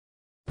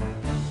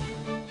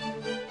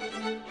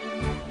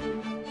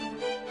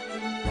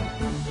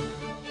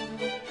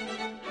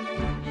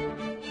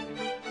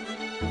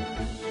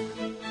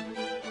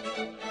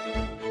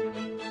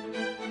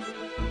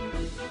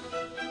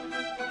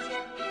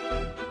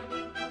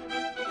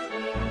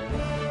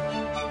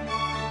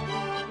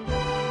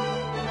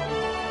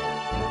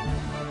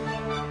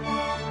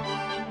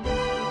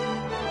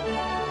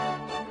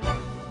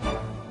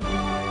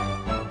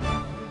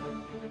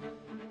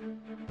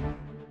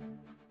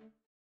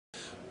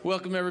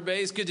Welcome, everybody.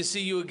 It's good to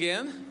see you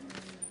again.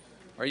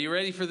 Are you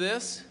ready for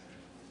this?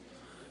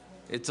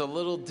 It's a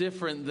little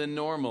different than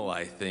normal,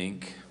 I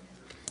think.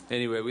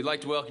 Anyway, we'd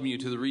like to welcome you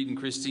to the Reed and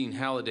Christine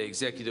Halliday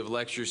Executive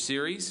Lecture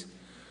Series.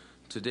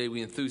 Today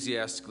we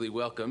enthusiastically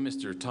welcome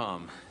Mr.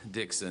 Tom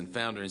Dickson,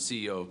 founder and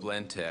CEO of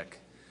Blendtec.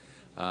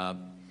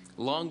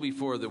 Long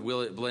before the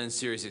Will It Blend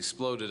series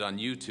exploded on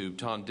YouTube,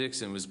 Tom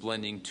Dickson was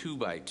blending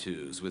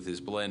 2x2s with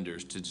his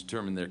blenders to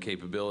determine their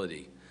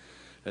capability.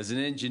 As an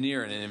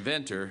engineer and an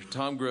inventor,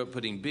 Tom grew up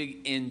putting big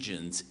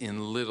engines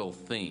in little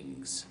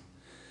things.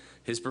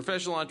 His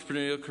professional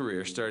entrepreneurial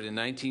career started in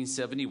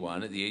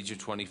 1971 at the age of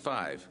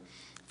 25.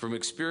 From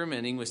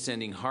experimenting with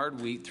sending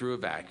hard wheat through a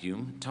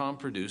vacuum, Tom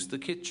produced the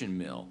kitchen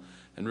mill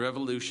and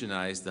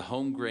revolutionized the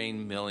home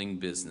grain milling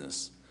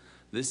business.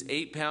 This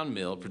 8-pound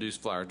mill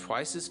produced flour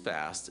twice as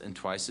fast and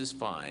twice as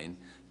fine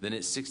than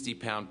its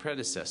 60-pound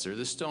predecessor,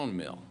 the stone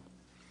mill.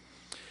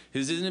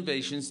 His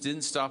innovations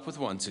didn't stop with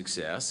one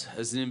success.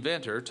 As an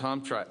inventor,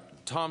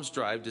 Tom's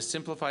drive to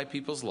simplify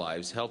people's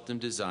lives helped him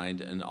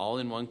design an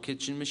all-in-one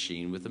kitchen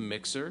machine with a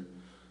mixer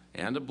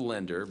and a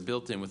blender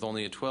built in with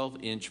only a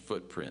 12-inch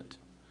footprint.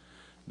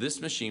 This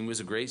machine was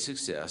a great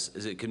success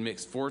as it could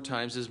mix 4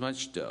 times as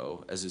much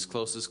dough as its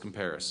closest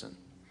comparison.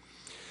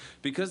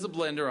 Because the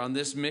blender on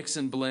this mix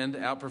and blend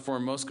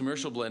outperformed most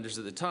commercial blenders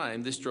at the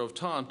time, this drove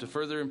Tom to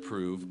further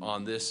improve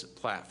on this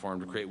platform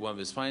to create one of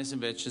his finest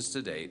inventions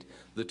to date,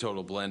 the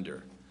Total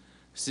Blender.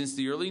 Since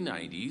the early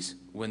 90s,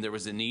 when there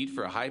was a need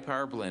for a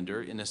high-power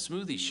blender in a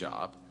smoothie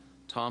shop,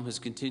 Tom has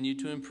continued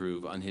to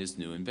improve on his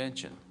new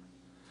invention.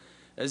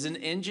 As an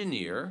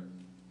engineer,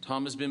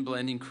 Tom has been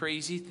blending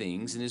crazy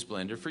things in his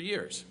blender for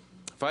years.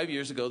 5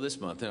 years ago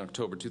this month, in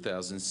October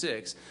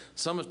 2006,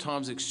 some of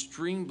Tom's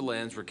extreme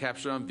blends were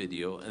captured on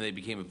video and they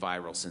became a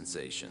viral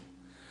sensation.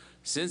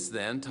 Since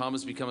then, Tom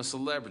has become a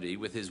celebrity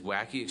with his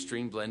wacky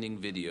extreme blending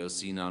videos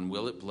seen on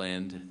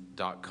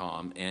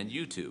willitblend.com and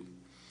YouTube.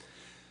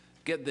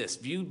 Get this,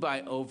 viewed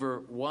by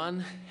over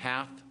 1/2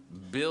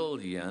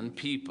 billion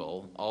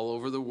people all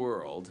over the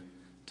world,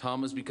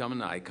 Tom has become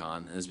an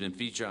icon and has been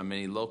featured on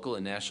many local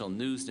and national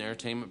news and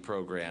entertainment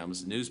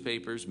programs,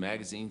 newspapers,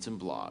 magazines,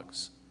 and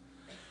blogs.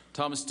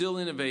 Tom is still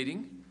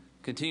innovating,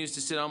 continues to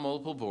sit on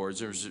multiple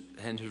boards,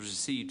 and has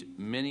received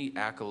many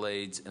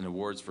accolades and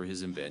awards for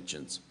his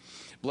inventions.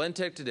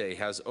 Blendtec today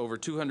has over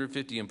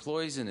 250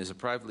 employees and is a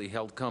privately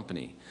held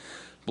company.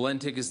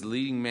 Blendtec is the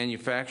leading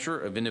manufacturer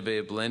of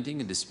innovative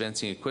blending and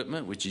dispensing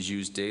equipment, which is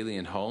used daily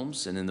in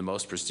homes and in the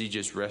most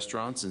prestigious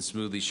restaurants and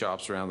smoothie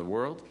shops around the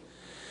world.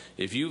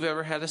 If you've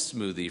ever had a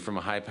smoothie from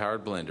a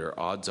high-powered blender,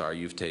 odds are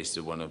you've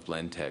tasted one of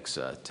Blendtec's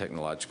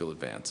technological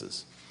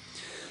advances.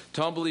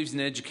 Tom believes in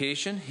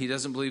education. He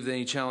doesn't believe that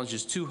any challenge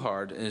is too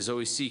hard and is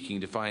always seeking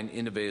to find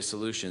innovative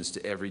solutions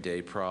to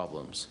everyday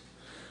problems.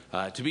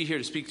 To be here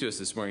to speak to us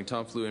this morning,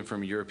 Tom flew in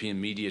from a European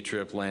media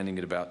trip, landing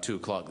at about 2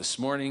 o'clock this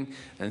morning,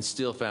 and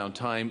still found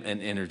time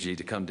and energy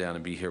to come down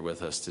and be here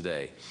with us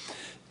today.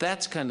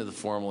 That's kind of the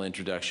formal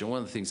introduction.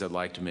 One of the things I'd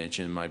like to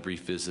mention in my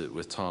brief visit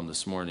with Tom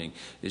this morning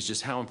is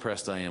just how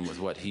impressed I am with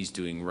what he's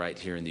doing right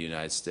here in the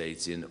United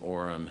States, in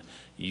Orem,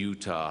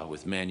 Utah,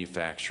 with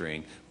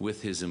manufacturing,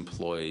 with his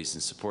employees,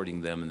 and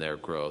supporting them in their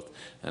growth.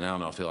 And I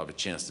don't know if he'll have a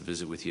chance to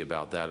visit with you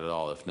about that at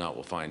all. If not,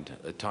 we'll find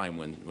a time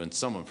when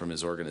someone from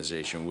his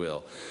organization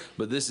will.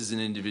 But this is an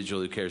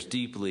individual who cares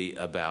deeply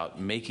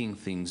about making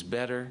things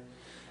better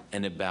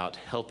and about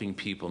helping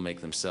people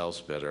make themselves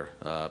better.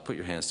 Put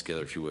your hands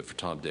together, if you would, for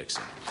Tom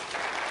Dickson.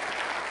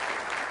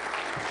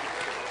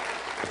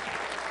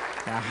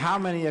 Now, how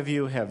many of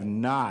you have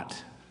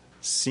not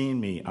seen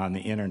me on the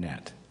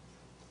internet?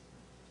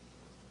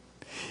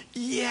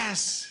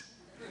 Yes!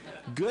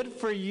 Good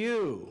for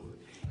you.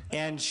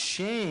 And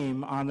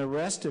shame on the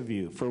rest of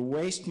you for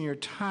wasting your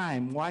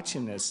time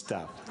watching this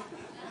stuff.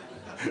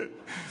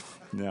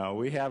 No,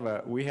 we have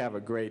a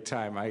great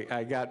time.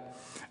 I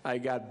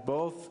got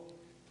both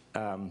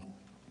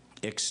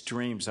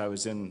extremes.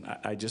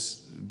 I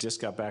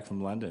just got back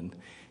from London,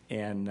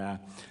 and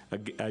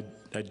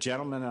a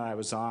gentleman that I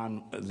was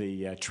on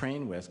the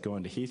train with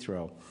going to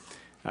Heathrow,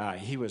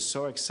 he was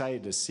so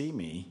excited to see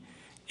me,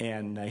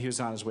 and he was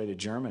on his way to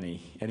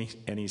Germany,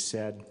 and he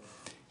said,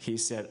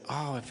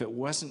 oh, if it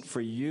wasn't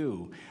for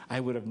you, I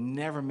would have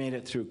never made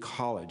it through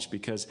college,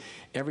 because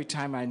every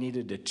time I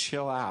needed to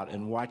chill out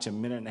and watch a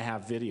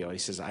 1.5-minute video, he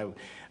says,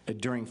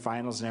 during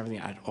finals and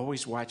everything, I'd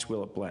always watch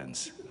Will It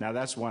Blends. Now,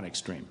 that's one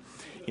extreme.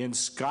 In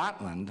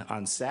Scotland,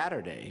 on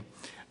Saturday,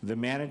 the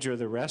manager of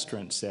the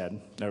restaurant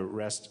said,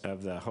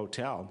 of the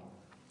hotel,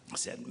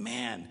 said,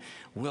 man,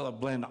 Will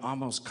It Blend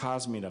almost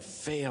caused me to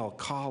fail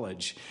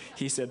college.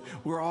 He said,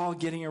 we're all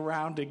getting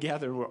around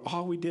together.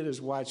 All we did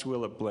is watch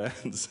Will It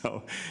Blend.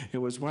 So it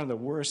was one of the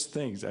worst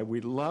things.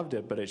 We loved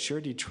it, but it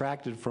sure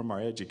detracted from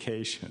our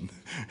education.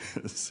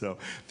 So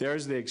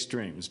there's the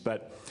extremes.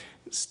 But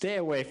stay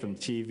away from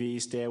TV,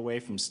 stay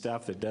away from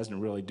stuff that doesn't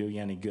really do you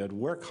any good.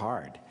 Work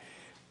hard.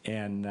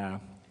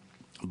 And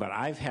but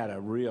I've had a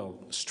real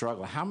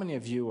struggle. How many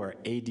of you are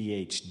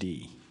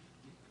ADHD?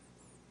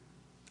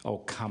 Oh,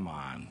 come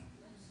on.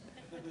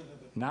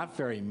 Not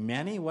very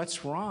many?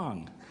 What's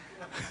wrong?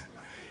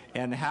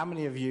 And how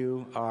many of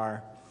you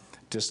are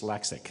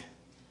dyslexic?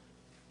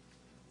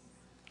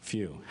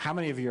 Few. How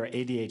many of you are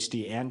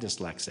ADHD and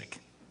dyslexic?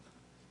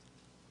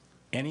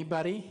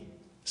 Anybody?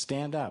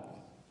 Stand up.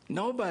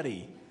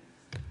 Nobody.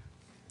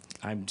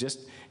 I'm just,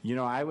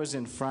 I was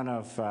in front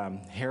of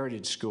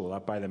Heritage School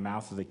up by the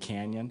mouth of the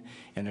canyon,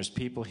 and there's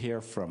people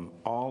here from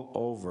all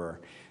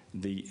over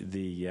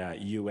the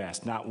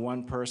U.S. Not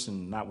one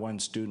person, not one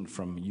student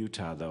from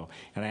Utah, though.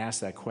 And I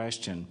asked that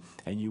question,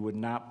 and you would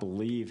not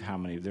believe how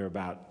many. There are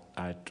about,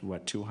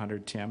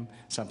 200, Tim?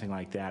 Something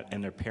like that,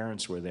 and their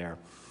parents were there.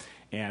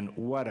 And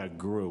what a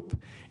group.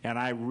 And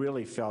I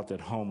really felt at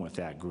home with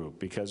that group,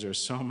 because there's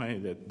so many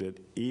that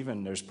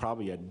even there's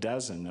probably a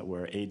dozen that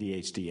were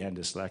ADHD and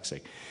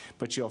dyslexic.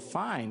 But you'll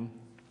find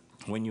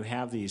when you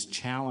have these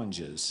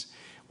challenges,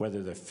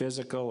 whether they're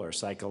physical or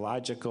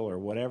psychological or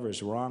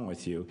whatever's wrong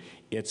with you,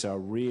 it's a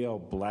real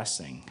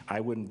blessing. I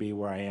wouldn't be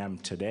where I am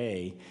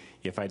today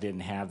if I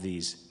didn't have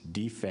these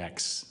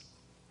defects,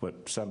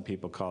 what some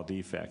people call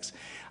defects.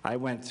 I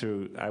went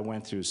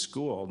through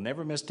school,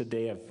 never missed a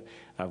day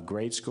of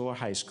grade school or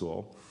high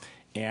school,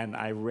 and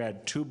I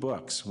read 2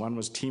 books. One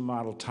was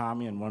T-Model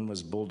Tommy and one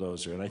was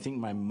Bulldozer. And I think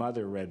my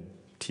mother read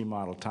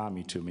T-Model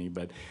Tommy to me,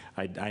 but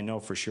I know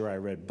for sure I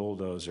read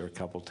Bulldozer a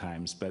couple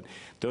times. But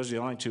those are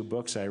the only 2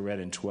 books I read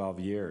in 12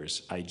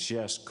 years. I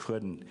just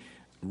couldn't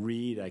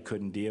read. I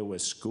couldn't deal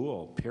with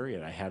school,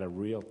 period. I had a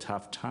real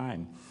tough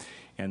time.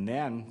 And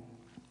then,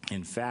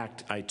 in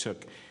fact, I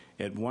took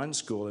at one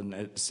school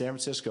in San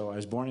Francisco. I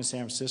was born in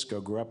San Francisco,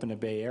 grew up in the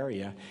Bay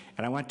Area,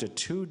 and I went to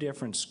 2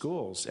 different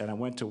schools. And I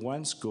went to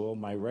one school,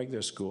 my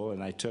regular school,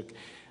 and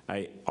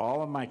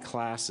all of my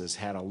classes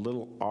had a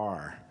little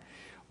R.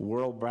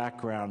 World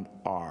background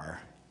R,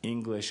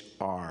 English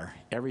R.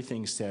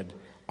 Everything said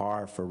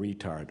R for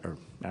retard, or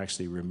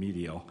actually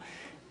remedial.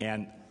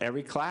 And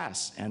every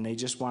class, and they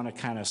just want to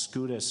kind of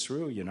scoot us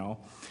through,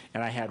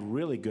 And I had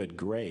really good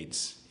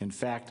grades. In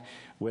fact,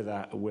 in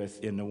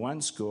the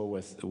one school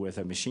with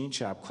a machine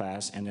shop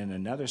class, and in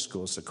another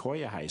school,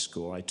 Sequoia High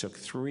School, I took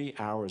 3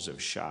 hours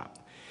of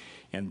shop.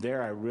 And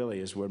there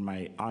is where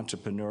my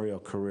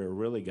entrepreneurial career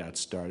really got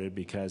started,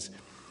 because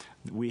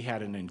we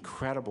had an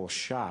incredible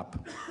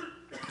shop,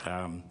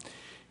 and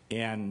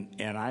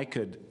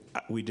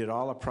we did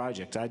all the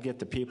projects. I'd get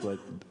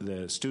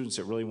the students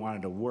that really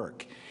wanted to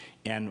work,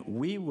 and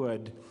we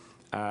would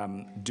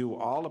do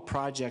all the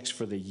projects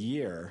for the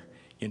year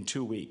in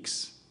 2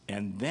 weeks.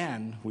 And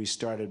then we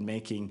started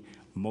making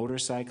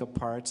motorcycle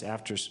parts,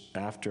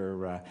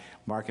 after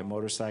market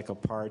motorcycle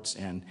parts,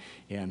 and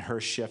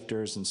Hirsch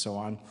shifters and so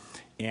on.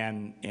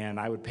 And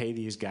I would pay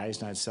these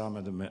guys, and I'd sell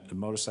them at the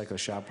motorcycle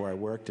shop where I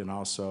worked, and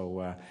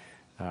also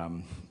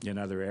in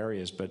other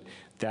areas. But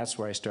that's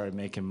where I started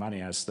making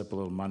money. I'd slip a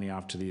little money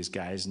off to these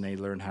guys, and they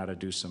learned how to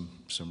do some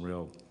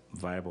real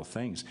viable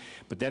things.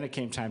 But then it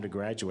came time to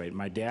graduate.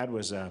 My dad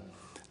was a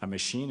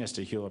machinist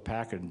at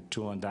Hewlett-Packard,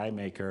 tool and die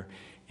maker,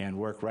 and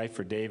worked right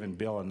for Dave and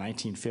Bill in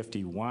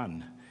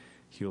 1951,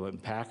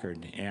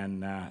 Hewlett-Packard.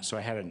 And so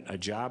I had a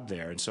job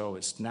there. And so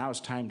now it's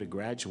time to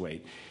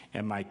graduate.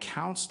 And my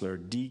counselor,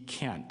 Dee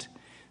Kent,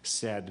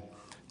 said,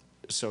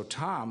 "So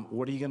Tom,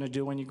 what are you going to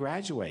do when you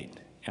graduate?"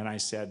 And I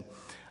said,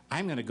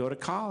 "I'm going to go to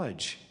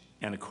college."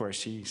 And of course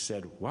she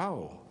said,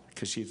 "Wow,"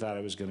 because she thought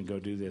I was going to go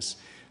do this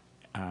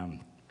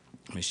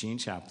machine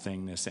shop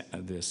thing,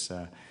 this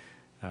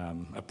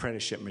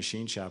apprenticeship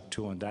machine shop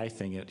tool and die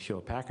thing at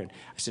Hewlett-Packard.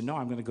 I said, "No,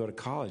 I'm going to go to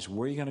college."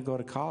 "Where are you going to go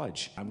to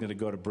college?" "I'm going to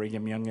go to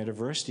Brigham Young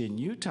University in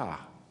Utah."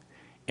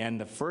 And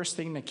the first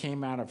thing that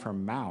came out of her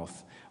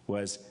mouth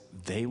was,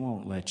 "They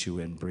won't let you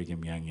in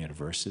Brigham Young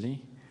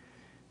University."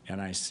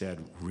 And I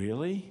said,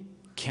 "Really?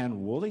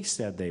 Ken Woolley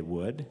said they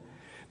would."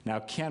 Now,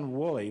 Ken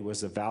Woolley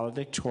was a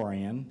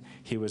valedictorian.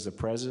 He was the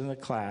president of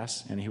the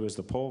class, and he was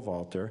the pole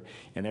vaulter,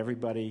 and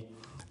everybody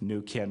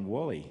knew Ken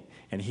Woolley,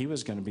 and he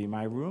was going to be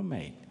my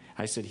roommate.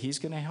 I said, "He's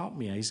going to help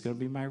me. He's going to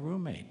be my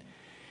roommate."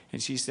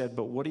 And she said,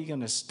 "But what are you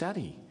going to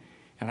study?"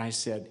 And I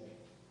said,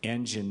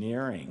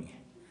 "Engineering."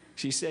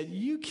 She said,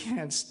 "You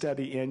can't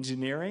study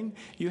engineering.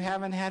 You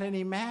haven't had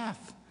any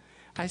math."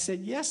 I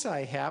said, "Yes,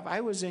 I have.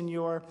 I was in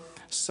your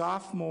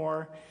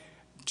sophomore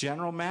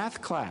general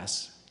math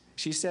class."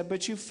 She said,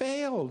 "But you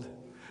failed."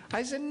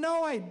 I said,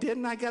 "No, I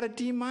didn't. I got a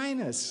D-."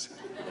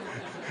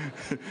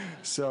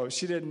 So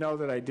she didn't know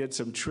that I did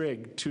some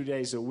trig 2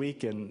 days a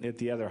week at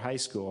the other high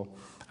school.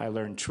 I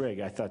learned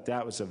trig. I thought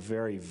that was a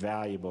very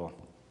valuable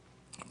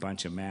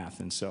bunch of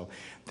math, and so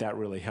that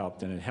really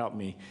helped, and it helped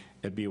me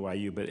at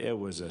BYU, but it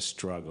was a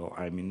struggle.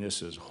 I mean,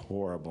 this is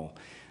horrible.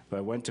 But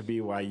I went to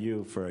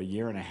BYU for a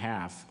year and a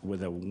half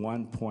with a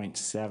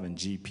 1.7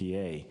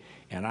 GPA,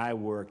 and I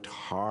worked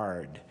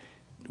hard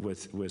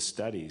with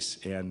studies,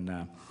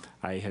 and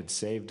I had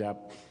saved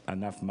up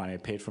enough money. I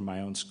paid for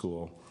my own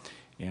school,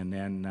 and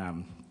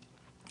then,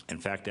 in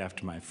fact,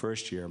 after my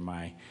first year,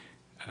 my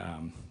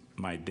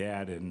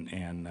dad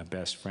and a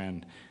best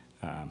friend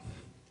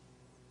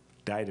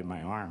died in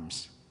my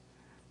arms.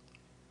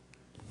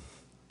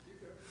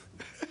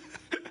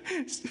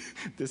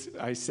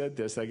 I said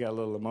this, I got a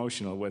little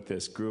emotional with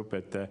this group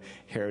at the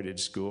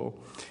Heritage School,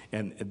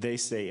 and they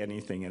say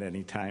anything at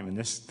any time, and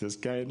this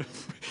guy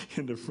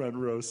in the front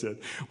row said,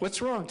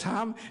 "What's wrong,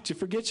 Tom? Did you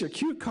forget your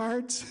cue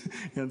cards?"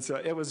 And so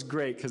it was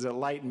great, because it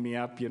lightened me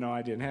up,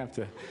 I didn't have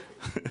to.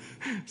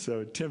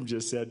 So Tim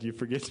just said, "You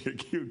forget your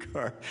cue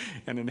card,"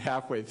 and then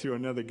halfway through,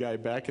 another guy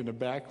back in the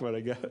back, when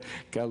I got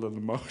a little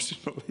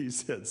emotional, he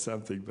said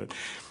something, but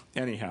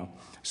anyhow,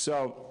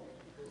 so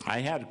I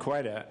had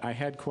quite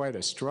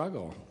a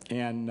struggle,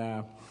 and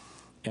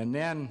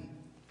then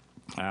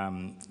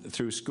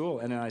through school,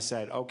 and then I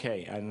said,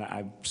 okay, and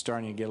I'm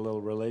starting to get a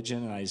little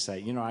religion, and I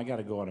said, I got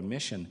to go on a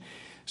mission.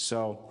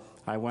 So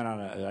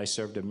I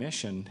served a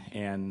mission,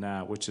 and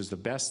which is the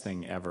best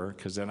thing ever,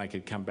 because then I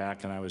could come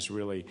back and I was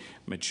really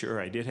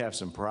mature. I did have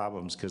some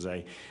problems because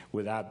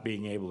without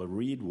being able to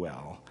read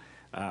well,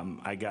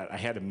 I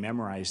had to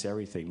memorize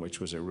everything, which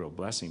was a real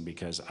blessing,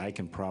 because I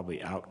can probably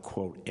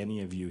outquote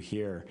any of you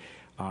here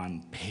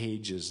on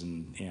pages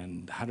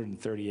and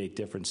 138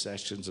 different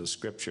sections of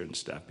scripture and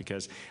stuff,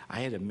 because I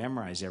had to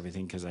memorize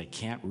everything because I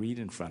can't read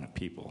in front of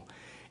people.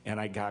 And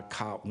I got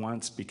caught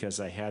once because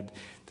I had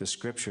the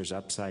scriptures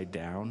upside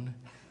down,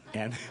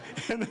 and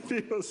the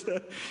people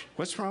said,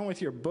 "What's wrong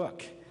with your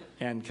book?"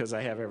 And because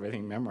I have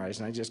everything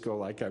memorized, and I just go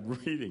like I'm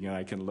reading, and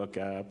I can look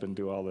up and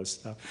do all this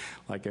stuff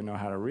like I know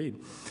how to read.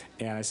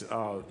 And I said,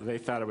 "Oh, they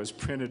thought it was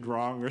printed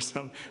wrong or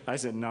something." I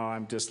said, "No,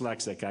 I'm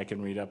dyslexic. I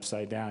can read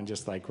upside down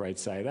just like right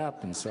side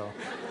up." And so,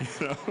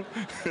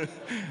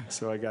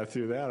 so I got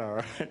through that all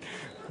right.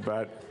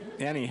 But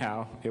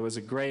anyhow, it was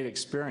a great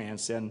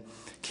experience, and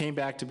came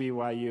back to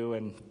BYU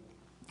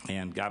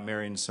and got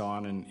married and so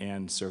on,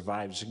 and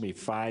survived. It took me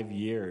 5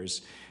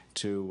 years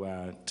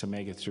to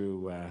make it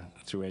through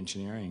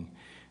engineering.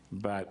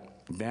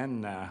 But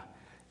then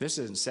this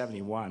is in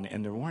 '71,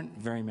 and there weren't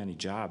very many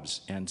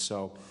jobs, and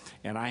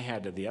I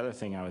had the other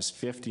thing, I was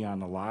 50 on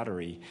the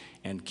lottery,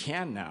 and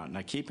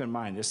now keep in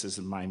mind, this is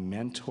my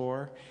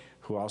mentor,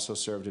 who also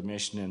served a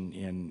mission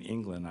in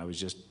England. I was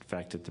just, in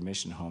fact, at the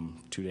mission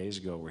home 2 days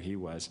ago where he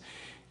was,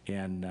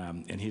 and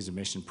he's a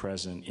mission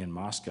president in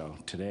Moscow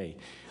today.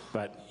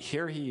 But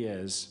here he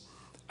is.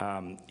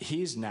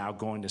 He's now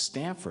going to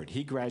Stanford.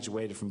 He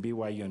graduated from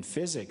BYU in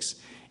physics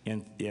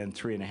in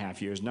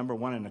 3.5 years,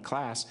 #1 in the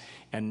class,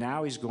 and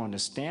now he's going to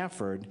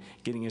Stanford,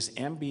 getting his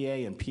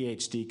MBA and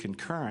PhD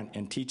concurrent,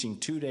 and teaching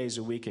 2 days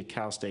a week at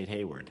Cal State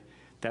Hayward.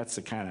 That's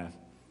the kind of...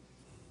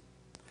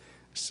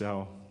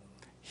 So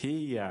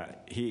he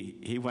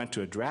went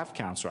to a draft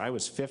counselor. I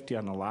was 50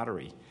 on the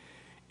lottery.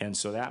 And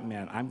so that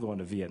meant I'm going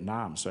to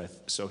Vietnam.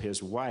 So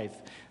his wife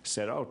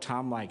said, "Oh,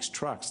 Tom likes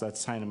trucks.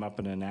 Let's sign him up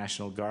in a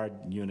National Guard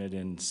unit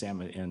in San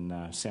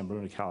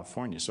Bruno,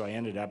 California." So I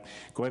ended up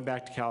going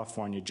back to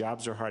California.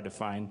 Jobs are hard to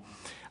find.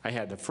 I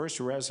had the first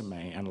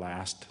resume and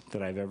last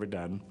that I've ever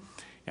done,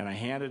 and I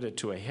handed it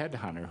to a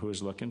headhunter who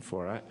was looking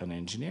for an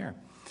engineer.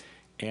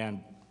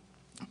 And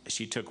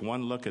she took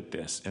one look at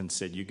this and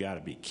said, "You got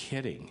to be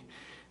kidding.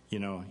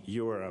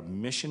 You are a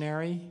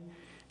missionary.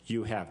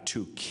 You have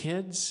 2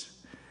 kids.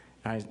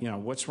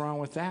 What's wrong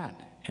with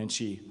that?" And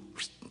she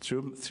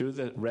threw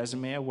the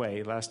resume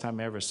away, last time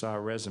I ever saw a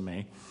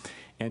resume,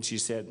 and she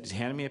said,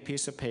 handed me a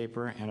piece of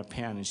paper and a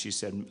pen, and she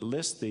said,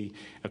 "List the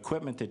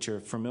equipment that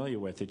you're familiar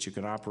with that you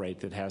can operate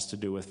that has to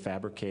do with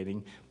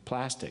fabricating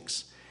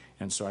plastics."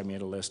 And so I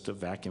made a list of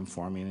vacuum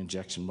forming,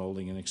 injection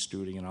molding, and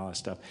extruding, and all that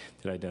stuff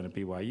that I'd done at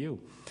BYU.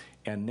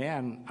 And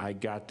then I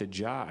got the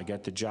job. I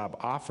got the job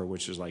offer,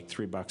 which was like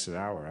 $3 an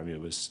hour. I mean,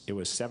 it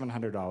was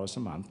 $700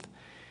 a month.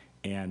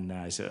 And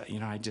I said,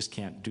 I just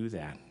can't do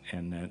that.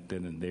 And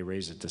then they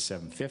raised it to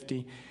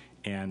 $750,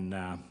 and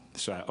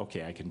so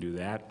I can do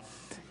that.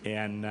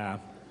 And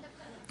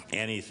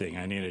anything,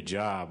 I need a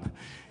job.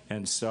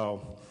 And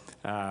so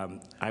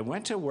I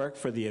went to work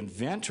for the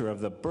inventor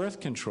of the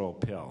birth control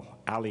pill,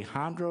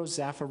 Alejandro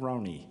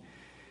Zaffaroni.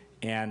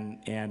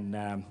 And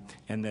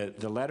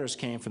the letters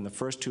came from the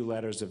first 2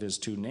 letters of his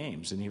 2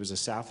 names. And he was a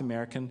South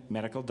American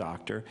medical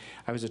doctor.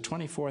 I was a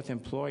 24th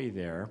employee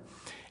there.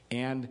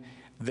 And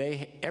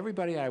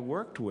everybody I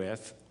worked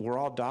with were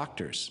all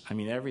doctors. I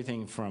mean,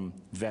 everything from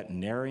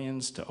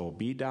veterinarians to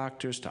OB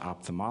doctors to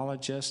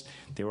ophthalmologists.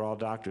 They were all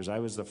doctors. I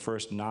was the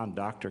first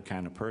non-doctor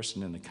kind of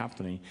person in the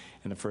company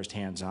and the first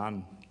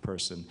hands-on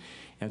person.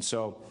 And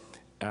so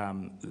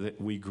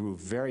we grew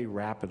very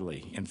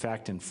rapidly. In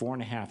fact, in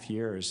 4.5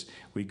 years,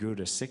 we grew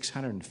to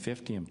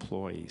 650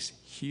 employees,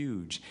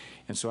 huge.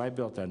 And so I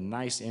built a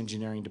nice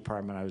engineering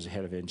department. I was the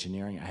head of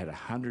engineering. I had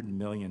 $100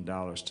 million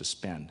to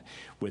spend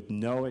with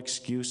no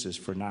excuses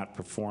for not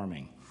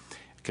performing,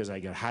 because I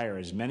could hire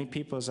as many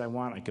people as I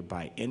want. I could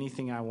buy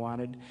anything I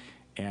wanted,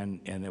 and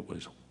it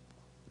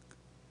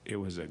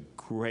was a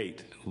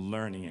great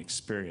learning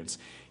experience.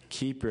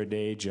 Keep your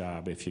day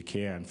job if you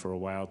can for a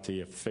while till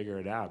you figure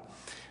it out.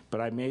 But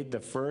I made the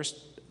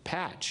first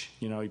patch.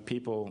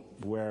 People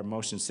wear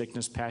motion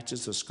sickness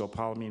patches, the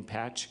scopolamine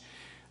patch.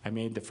 I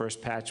made the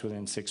first patch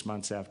within 6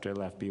 months after I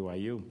left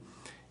BYU.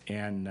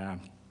 And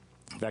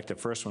in fact, the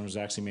first one was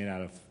actually made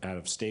out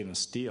of stainless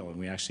steel, and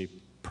we actually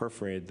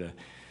perforated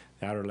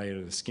outer layer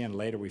of the skin.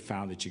 Later we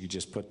found that you could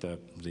just put the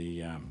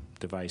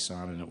device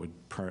on and it would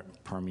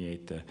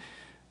permeate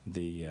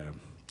the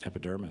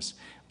epidermis.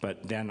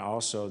 But then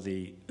also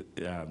the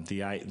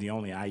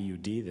only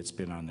IUD that's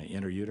been on the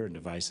intrauterine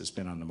device that's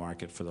been on the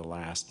market for the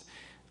last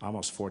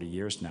almost 40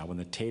 years now. When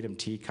the Tatum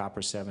T,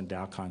 Copper 7,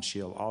 Dalcon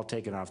Shield, all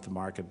taken off the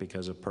market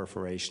because of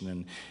perforation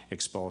and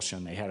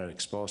expulsion. They had an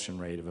expulsion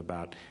rate of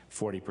about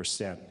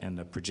 40%, and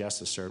the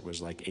Progesticert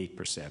was like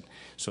 8%.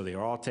 So they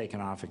are all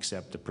taken off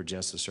except the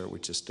Progesticert,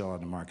 which is still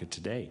on the market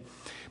today.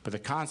 But the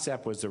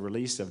concept was the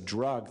release of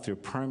drug through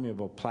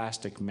permeable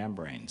plastic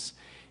membranes.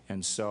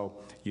 And so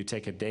you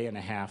take a day and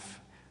a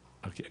half,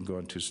 okay, I'm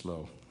going too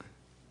slow,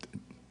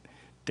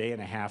 day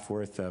and a half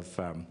worth of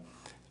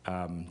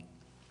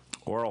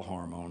oral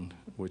hormone,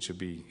 which would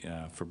be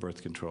for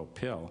birth control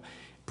pill,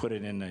 put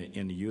it in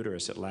the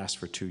uterus. It lasts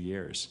for 2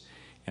 years.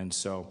 And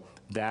so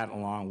that,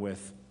 along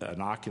with an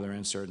ocular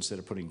insert, instead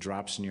of putting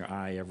drops in your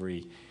eye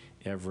every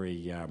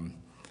 3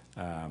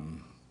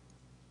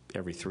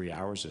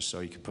 hours or so,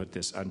 you could put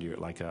this under your,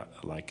 like a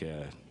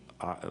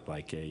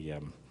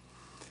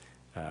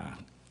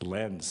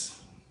lens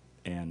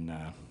and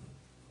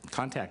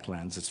contact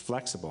lens. It's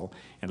flexible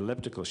and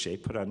elliptical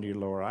shape, put under your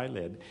lower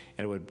eyelid,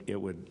 and it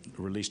would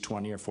release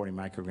 20 or 40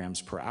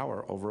 micrograms per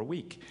hour over a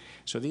week.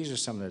 So these are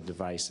some of the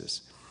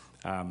devices.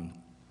 And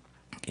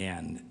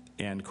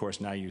of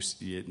course now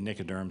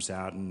Nicoderm's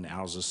out and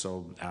Alza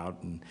sold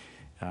out and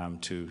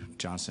to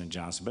Johnson &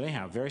 Johnson. But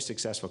anyhow, very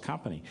successful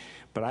company.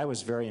 But I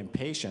was very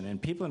impatient,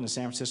 and people in the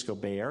San Francisco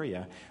Bay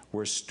Area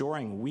were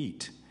storing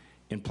wheat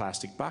in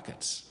plastic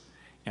buckets.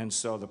 And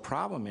so the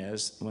problem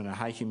is, when a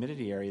high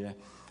humidity area,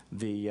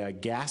 the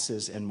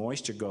gases and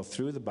moisture go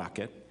through the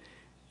bucket,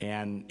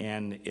 and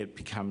it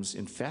becomes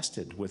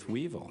infested with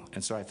weevil.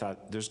 And so I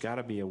thought there's got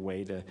to be a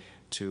way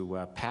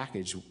to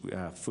package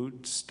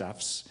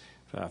foodstuffs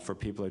for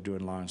people who are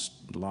doing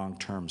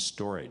long-term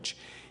storage.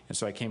 And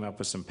so I came up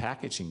with some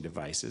packaging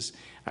devices.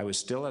 I was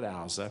still at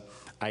Alza.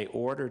 I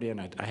ordered in,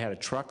 I had a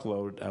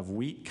truckload of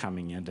wheat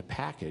coming in to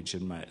package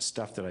and my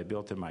stuff that I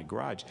built in my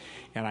garage.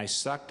 And I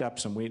sucked up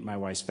some wheat in my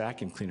wife's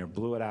vacuum cleaner,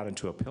 blew it out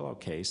into a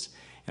pillowcase,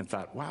 and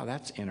thought, wow,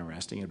 that's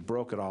interesting. It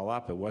broke it all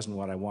up. It wasn't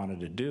what I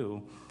wanted to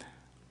do.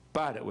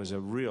 But it was a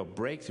real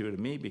breakthrough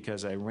to me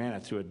because I ran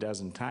it through a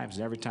dozen times.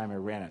 And every time I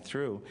ran it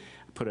through,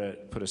 put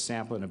a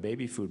sample in a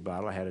baby food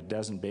bottle. I had a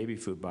dozen baby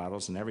food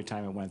bottles, and every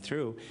time it went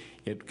through,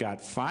 it got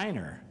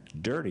finer,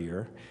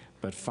 dirtier,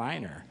 but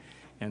finer.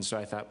 And so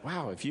I thought,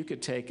 wow, if you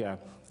could take a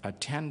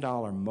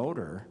 $10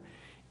 motor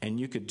and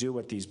you could do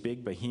what these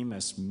big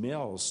behemoth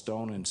mills,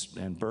 stone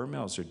and burr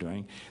mills are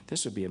doing,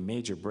 this would be a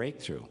major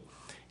breakthrough.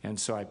 And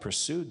so I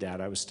pursued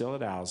that. I was still at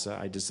Alza.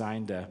 I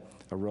designed a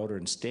rotor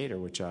and stator,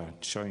 which I'll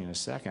show you in a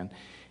second,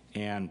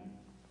 and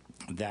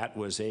that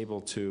was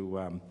able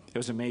to, it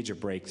was a major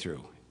breakthrough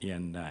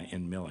in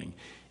milling.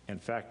 In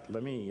fact,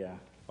 let me,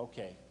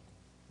 okay.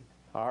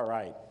 All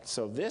right,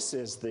 so this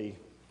is the,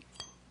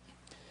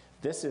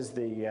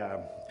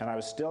 and I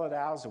was still at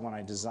Alza when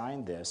I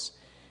designed this,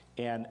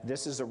 and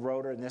this is a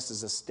rotor and this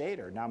is a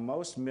stator. Now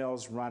most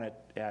mills run it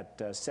at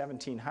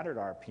 1,700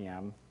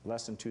 RPM,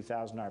 less than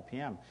 2,000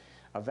 RPM.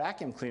 A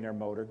vacuum cleaner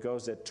motor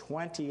goes at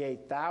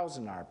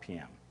 28,000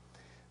 RPM.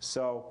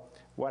 So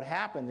what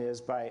happened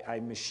is, I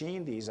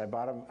machined these. I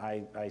bought them.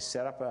 I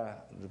set up the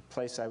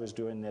place I was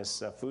doing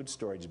this food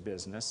storage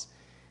business,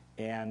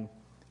 and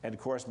of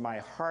course my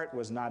heart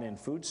was not in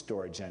food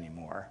storage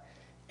anymore.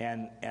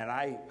 And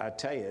I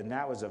tell you, and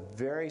that was a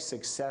very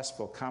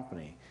successful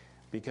company,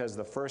 because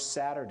the first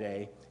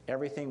Saturday,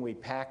 everything we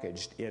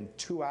packaged in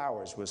 2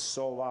 hours was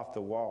sold off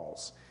the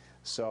walls.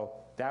 So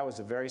that was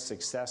a very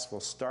successful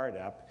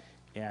startup.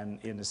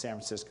 And in the San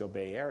Francisco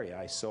Bay Area,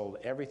 I sold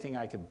everything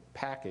I could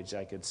package,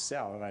 I could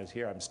sell, and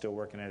I'm still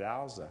working at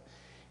Alza.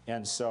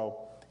 And so,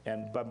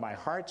 but my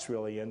heart's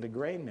really into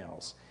grain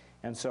mills.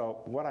 And so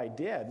what I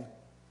did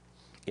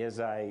is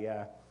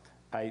I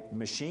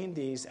machined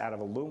these out of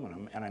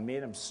aluminum, and I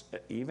made them,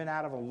 even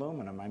out of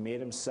aluminum, I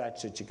made them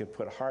such that you could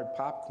put hard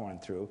popcorn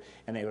through,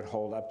 and they would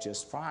hold up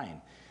just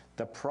fine.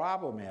 The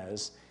problem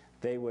is,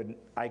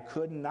 I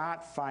could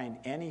not find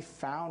any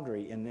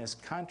foundry in this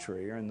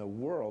country or in the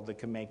world that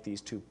could make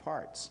these two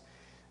parts.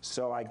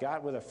 So I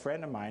got with a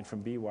friend of mine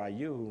from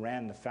BYU who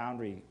ran the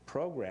foundry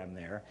program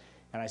there,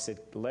 and I said,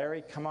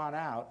 Larry, come on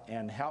out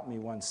and help me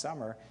one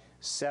summer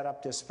set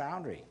up this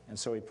foundry. And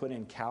so we put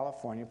in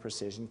California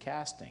Precision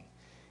Casting,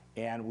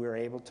 and we were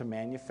able to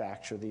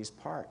manufacture these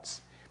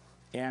parts.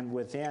 And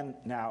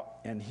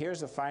and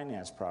here's a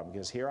finance problem,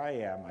 because here I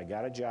am, I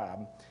got a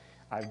job,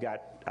 I've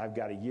got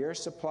a year's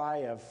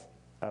supply of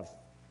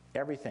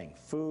everything,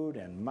 food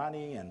and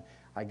money, and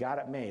I got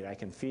it made. I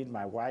can feed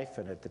my wife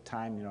and at the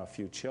time, a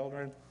few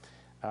children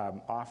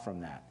off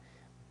from that.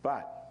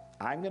 But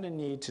I'm going to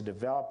need to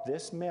develop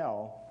this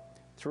mill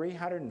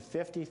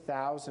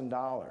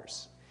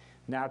 $350,000.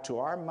 Now, to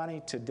our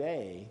money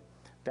today,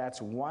 that's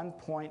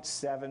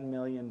 $1.7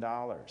 million.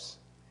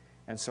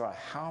 And so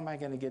how am I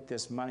going to get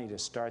this money to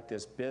start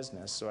this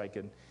business so I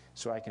can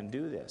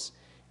do this?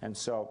 And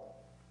so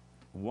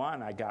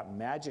One, I got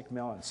Magic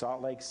Mill in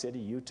Salt Lake City,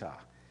 Utah,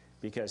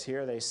 because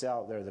here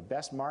they're the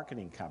best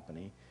marketing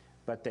company,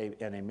 but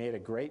they made a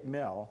great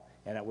mill,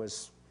 and it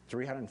was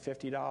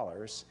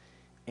 $350,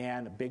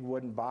 and a big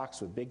wooden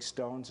box with big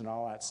stones and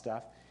all that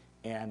stuff.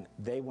 And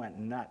they went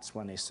nuts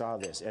when they saw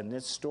this. And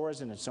this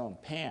stores in its own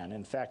pan.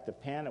 In fact, the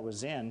pan it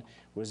was in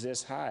was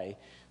this high.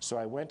 So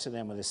I went to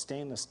them with a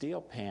stainless steel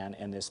pan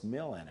and this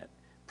mill in it,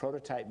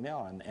 prototype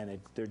mill, and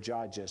their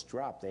jaw just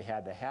dropped. They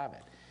had to have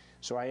it.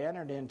 So I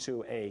entered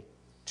into a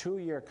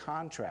 2-year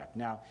contract.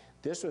 Now,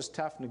 this was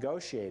tough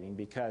negotiating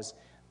because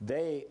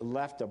they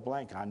left a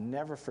blank. I'll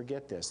never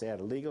forget this. They had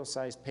a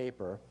legal-sized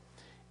paper,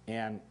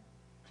 and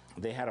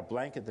they had a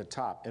blank at the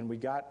top, and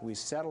we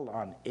settled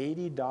on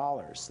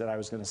 $80 that I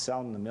was going to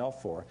sell in the mill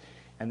for,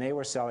 and they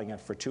were selling it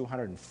for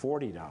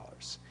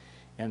 $240.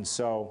 And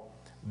so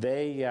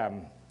they,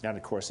 and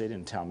of course they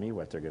didn't tell me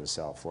what they're going to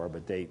sell for,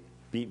 but they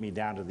beat me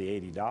down to the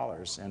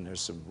 $80, and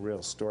there's some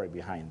real story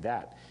behind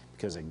that,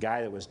 because a guy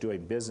that was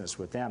doing business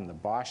with them, the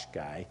Bosch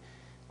guy,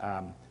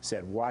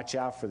 said, watch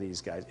out for these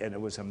guys. And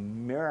it was a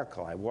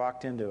miracle. I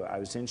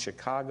was in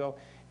Chicago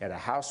at a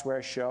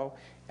houseware show,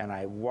 and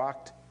I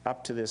walked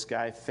up to this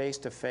guy face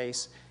to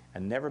face. I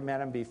never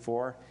met him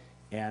before,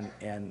 and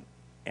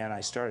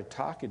I started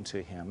talking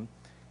to him,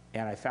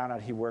 and I found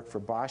out he worked for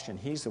Bosch, and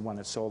he's the one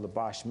that sold the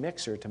Bosch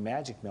mixer to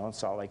Magic Mill in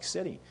Salt Lake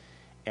City.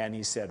 And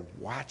he said,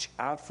 watch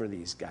out for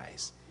these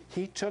guys.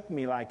 He took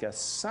me like a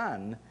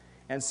son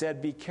and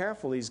said, be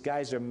careful, these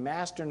guys are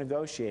master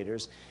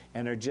negotiators,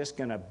 and they're just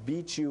going to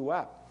beat you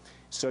up.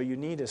 So you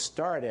need to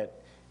start at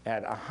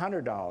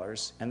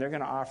 $100, and they're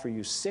going to offer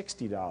you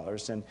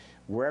 $60, and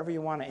wherever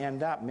you want to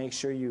end up, make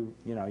sure you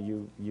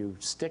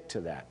stick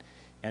to that,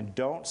 and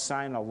don't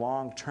sign a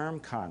long-term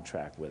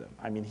contract with him.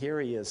 I mean, here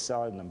he is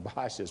selling them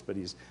Bosches, but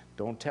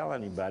don't tell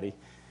anybody.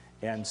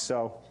 And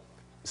so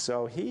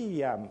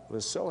he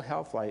was so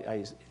helpful.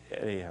 A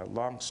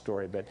long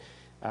story, but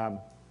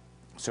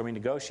so we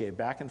negotiated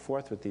back and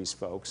forth with these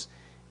folks,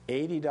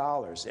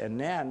 $80, and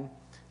then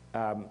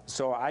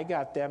so I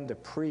got them to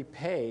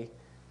prepay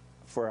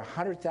for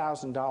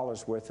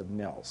 $100,000 worth of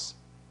mills.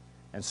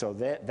 And so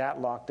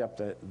that locked up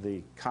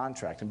the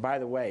contract. And by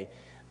the way,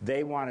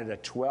 they wanted a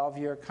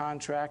 12-year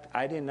contract.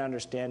 I didn't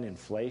understand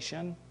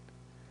inflation.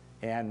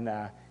 And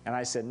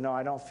I said, no,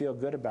 I don't feel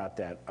good about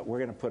that. We're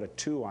going to put a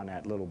 2 on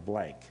that little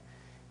blank.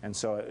 And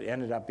so it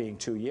ended up being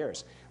 2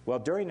 years. Well,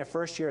 during the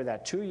first year of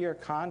that 2-year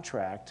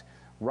contract,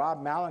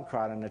 Rob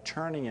Malincrot, an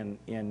attorney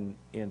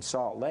in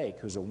Salt Lake,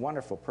 who's a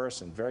wonderful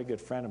person, very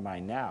good friend of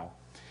mine now,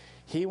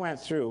 he went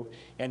through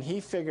and he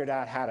figured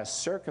out how to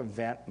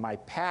circumvent my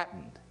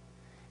patent.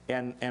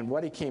 And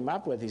what he came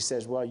up with, he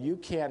says, well, you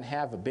can't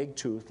have a big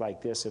tooth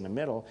like this in the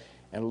middle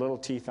and little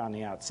teeth on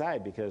the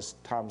outside because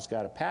Tom's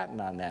got a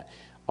patent on that.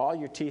 All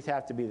your teeth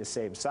have to be the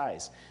same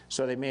size.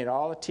 So they made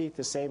all the teeth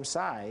the same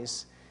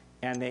size,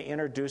 and they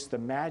introduced the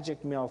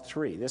Magic Mill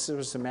 3. This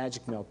was the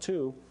Magic Mill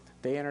 2.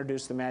 They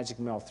introduced the Magic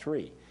Mill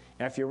 3.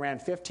 And if you ran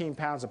 15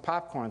 pounds of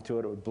popcorn through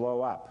it, it would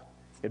blow up.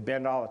 It'd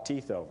bend all the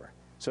teeth over.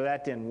 So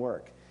that didn't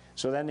work.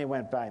 So then they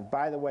went by, and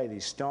by the way,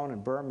 these stone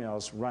and burr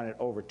mills run at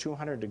over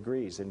 200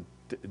 degrees and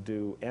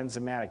do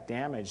enzymatic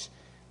damage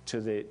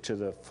to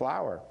the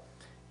flour.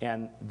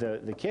 And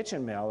the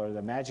kitchen mill, or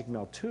the Magic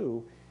Mill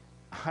 2,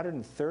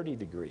 130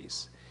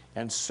 degrees.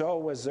 And so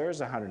was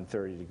theirs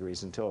 130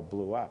 degrees until it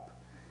blew up.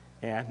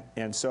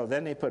 And so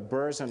then they put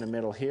burrs in the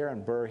middle here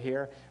and burr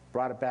here,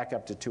 brought it back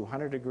up to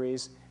 200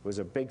 degrees. It was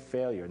a big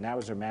failure. And that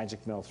was their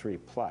Magic Mill 3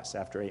 Plus.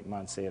 After 8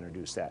 months, they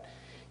introduced that.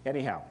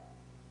 Anyhow,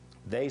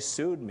 they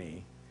sued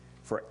me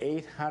for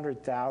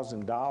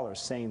 $800,000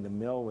 saying the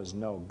mill was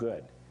no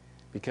good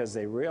because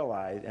they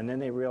realized, and then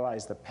they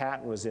realized the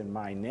patent was in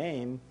my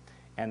name,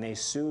 and they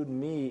sued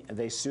me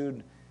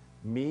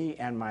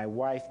and my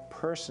wife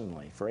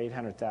personally for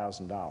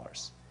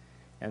 $800,000.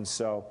 And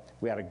so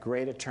we had a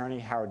great attorney,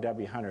 Howard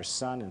W. Hunter's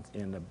son,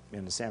 in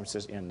the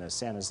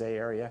San Jose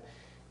area,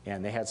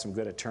 and they had some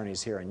good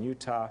attorneys here in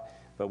Utah.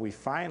 But we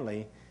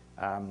finally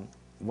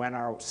went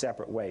our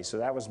separate ways. So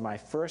that was my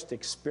first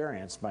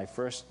experience,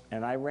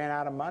 and I ran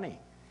out of money.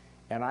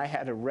 And I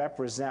had to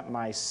represent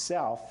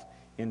myself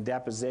in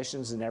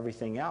depositions and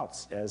everything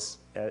else.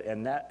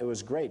 And it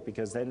was great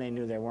because then they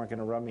knew they weren't going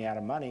to run me out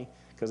of money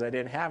because I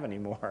didn't have any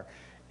more.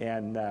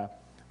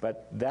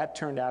 But that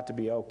turned out to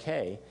be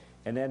okay.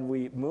 And then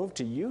we moved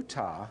to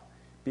Utah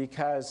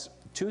because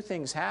 2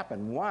 things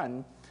happened.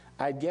 One,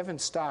 I'd given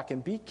stock,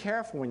 and be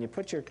careful when you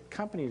put your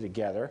company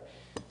together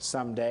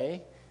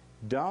someday.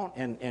 Don't,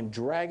 and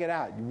drag it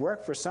out. You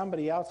work for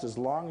somebody else as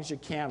long as you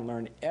can.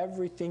 Learn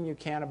everything you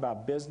can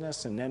about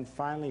business, and then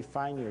finally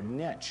find your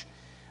niche.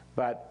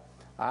 But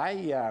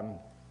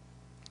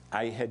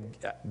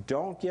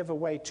don't give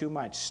away too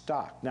much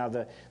stock. Now,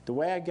 the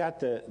way I got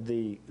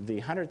the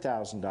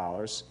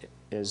 $100,000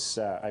 is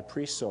I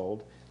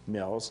pre-sold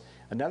mills.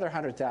 Another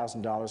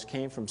 $100,000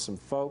 came from some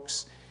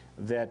folks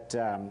that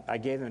I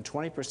gave them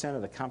 20%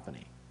 of the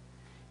company.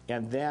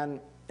 And then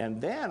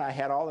I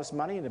had all this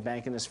money in the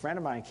bank, and this friend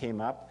of mine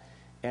came up,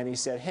 and he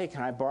said, hey,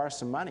 can I borrow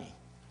some money?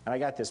 And I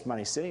got this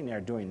money sitting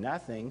there doing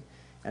nothing,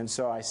 And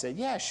so I said,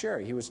 yeah, sure.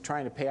 He was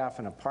trying to pay off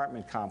an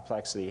apartment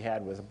complex that he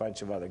had with a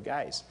bunch of other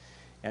guys.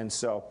 And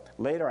so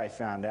later I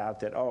found out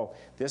that, oh,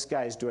 this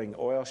guy's doing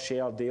oil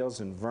shale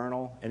deals in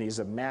Vernal, and he's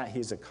a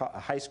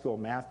high school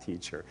math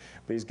teacher,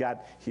 but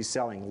he's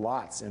selling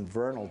lots in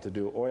Vernal to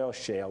do oil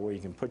shale where you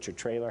can put your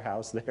trailer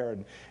house there.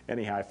 And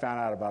anyhow, I found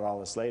out about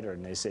all this later,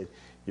 and they said,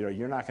 you know,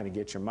 you're not going to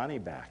get your money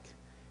back.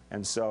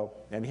 And so,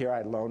 and here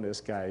I loaned this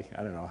guy,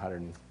 I don't know,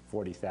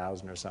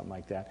 $140,000 or something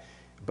like that.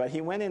 But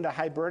he went into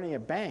Hibernia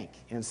Bank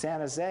in San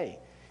Jose.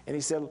 And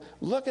he said,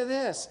 look at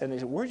this. And they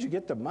said, where'd you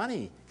get the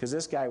money? Because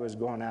this guy was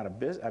going out of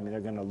business. I mean,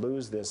 they're going to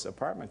lose this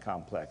apartment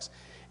complex.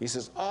 He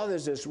says, oh,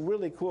 there's this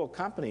really cool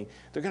company.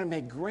 They're going to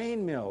make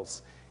grain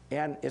mills.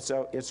 And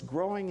it's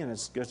growing, and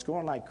it's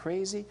going like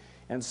crazy.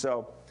 And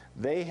so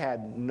they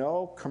had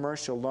no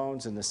commercial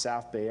loans in the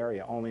South Bay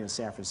area, only in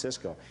San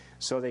Francisco.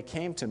 So they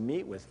came to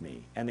meet with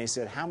me, and they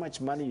said, how much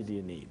money do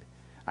you need?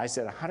 I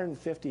said,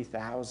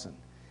 $150,000.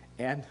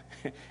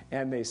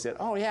 And they said,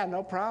 oh, yeah,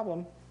 no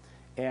problem.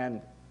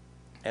 And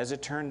as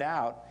it turned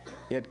out,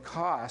 it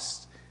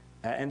cost,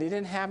 and they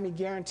didn't have me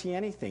guarantee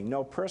anything.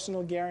 No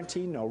personal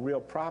guarantee, no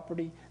real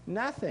property,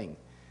 nothing.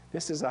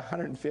 This is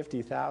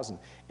 $150,000.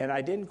 And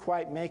I didn't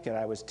quite make it.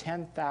 I was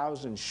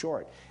 $10,000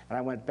 short. And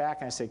I went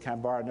back and I said, can I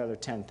borrow another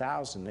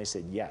 $10,000? They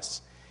said,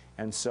 yes.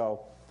 And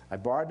so I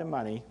borrowed the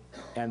money,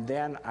 and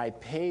then I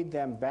paid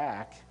them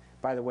back.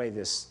 By the way,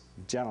 this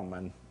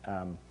gentleman,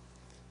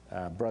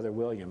 Brother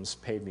Williams,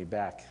 paid me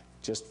back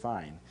just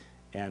fine.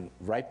 And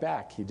right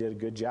back, he did a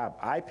good job.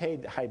 I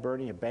paid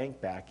Hibernia Bank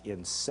back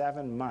in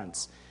 7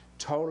 months,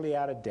 totally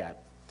out of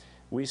debt.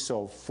 We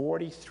sold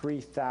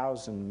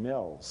 43,000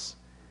 mills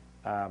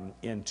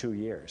in 2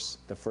 years,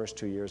 the first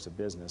 2 years of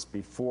business,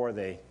 before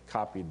they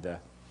copied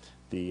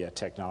the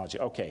technology.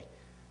 Okay,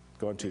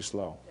 going too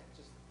slow.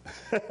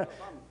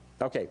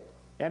 Okay,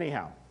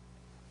 anyhow,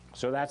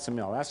 so that's the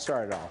mill. That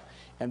started all.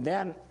 And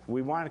then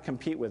we wanted to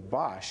compete with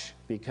Bosch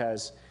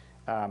because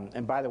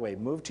and by the way,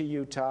 moved to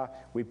Utah.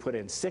 We put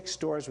in 6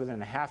 stores within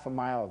a half a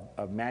mile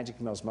of Magic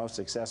Mill's most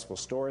successful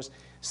stores.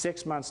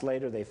 6 months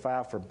later, they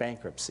filed for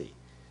bankruptcy.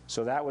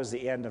 So that was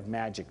the end of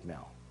Magic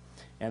Mill.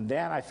 And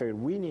then I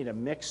figured we need a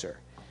mixer.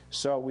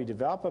 So we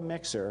developed a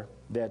mixer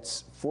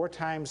that's 4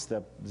 times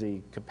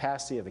the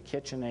capacity of a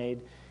KitchenAid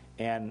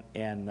and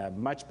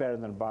much better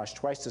than a Bosch,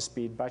 twice the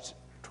speed,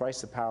 twice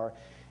the power.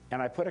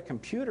 And I put a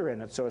computer in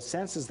it so it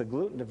senses the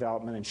gluten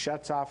development and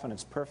shuts off when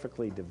it's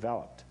perfectly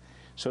developed.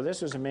 So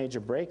this was a major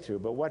breakthrough,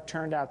 but what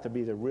turned out to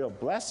be the real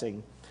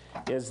blessing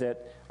is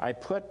that I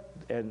put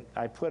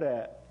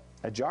a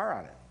jar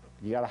on it.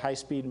 You got a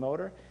high-speed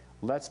motor?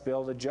 Let's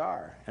build a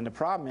jar. And the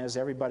problem is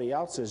everybody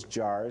else's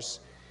jars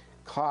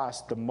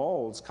the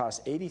molds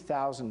cost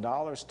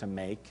 $80,000 to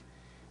make,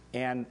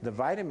 and the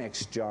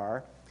Vitamix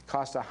jar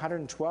cost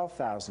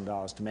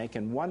 $112,000 to make,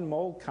 and one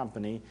mold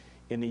company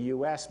in the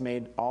U.S.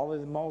 made all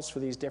of the molds for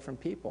these different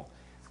people.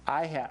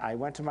 I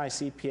went to my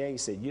CPA, he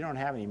said, you don't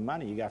have any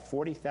money. You got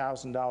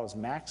 $40,000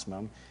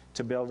 maximum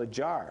to build a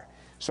jar.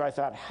 So I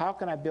thought, how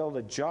can I build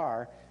a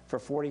jar for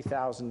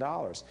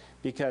 $40,000?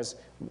 Because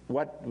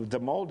what the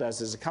mold does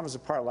is it comes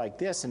apart like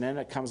this, and then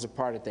it comes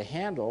apart at the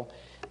handle,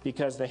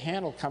 because the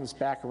handle comes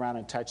back around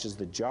and touches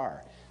the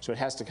jar. So it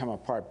has to come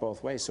apart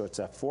both ways, so it's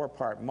a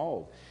 4-part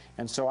mold.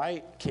 And so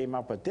I came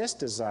up with this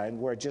design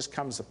where it just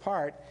comes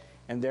apart,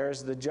 and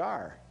there's the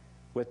jar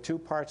with 2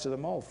 parts of the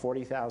mold,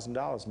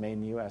 $40,000 made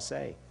in the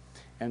USA.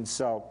 And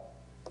so,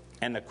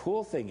 and the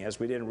cool thing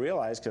is, we didn't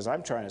realize, because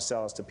I'm trying to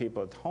sell this to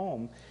people at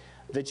home,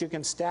 that you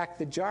can stack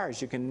the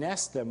jars. You can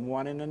nest them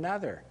one in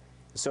another.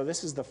 So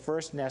this is the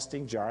first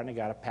nesting jar, and I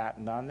got a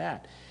patent on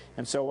that.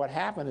 And so what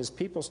happened is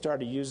people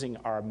started using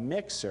our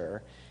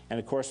mixer, and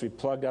of course we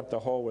plugged up the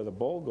hole where the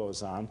bowl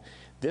goes on.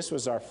 This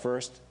was our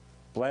first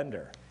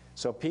blender.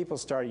 So people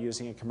started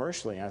using it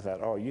commercially, and I thought,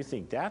 oh, you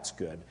think that's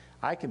good?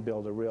 I can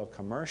build a real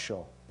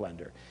commercial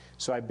blender.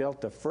 So I built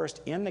the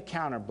first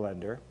in-the-counter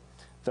blender,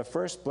 the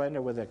first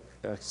blender with a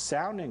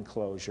sound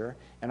enclosure,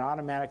 and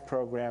automatic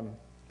program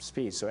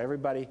speed. So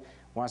everybody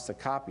wants to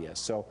copy us.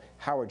 So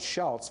Howard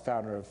Schultz,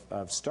 founder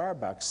of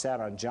Starbucks, sat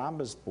on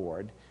Jamba's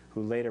board,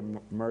 who later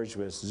merged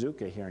with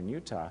Zuka here in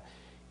Utah,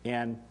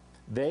 and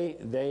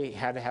they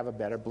had to have a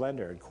better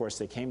blender. Of course,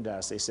 they came to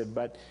us. They said,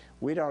 but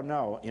we don't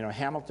know. You know,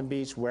 Hamilton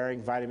Beach,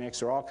 Waring,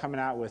 Vitamix are all coming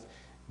out with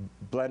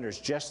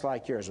blenders just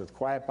like yours, with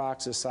quiet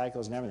boxes,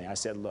 cycles, and everything. I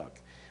said, look,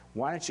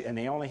 why don't you? And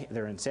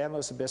they're in San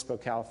Luis Obispo,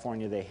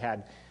 California. They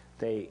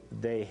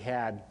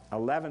had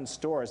 11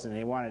 stores, and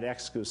they wanted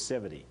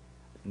exclusivity.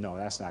 No,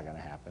 that's not going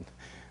to happen.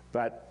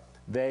 But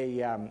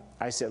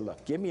I said,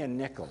 look, give me a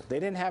nickel. They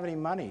didn't have any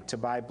money to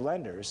buy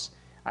blenders.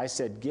 I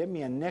said, give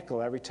me a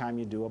nickel every time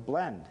you do a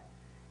blend.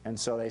 And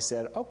so they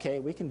said, okay,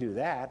 we can do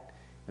that.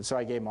 And so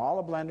I gave them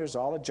all the blenders,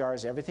 all the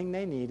jars, everything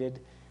they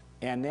needed.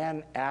 And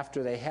then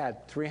after they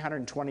had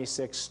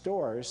 326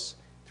 stores,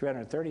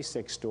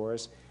 336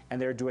 stores,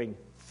 and they're doing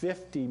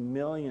 50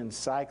 million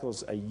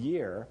cycles a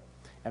year,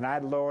 and I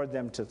lowered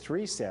them to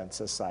 3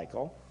 cents a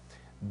cycle,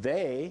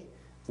 they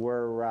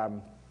were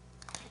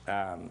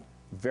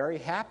very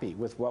happy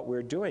with what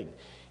we're doing.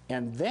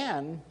 And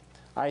then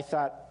I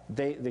thought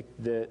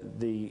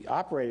the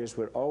operators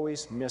would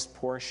always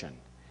misportion.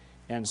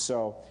 And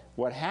so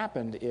what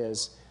happened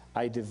is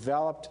I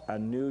developed a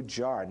new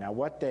jar. Now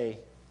what they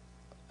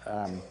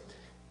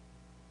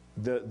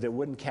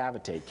wouldn't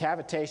cavitate.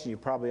 Cavitation, you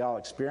probably all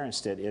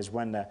experienced it, is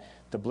when the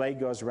blade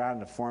goes around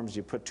and it forms,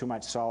 you put too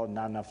much solid,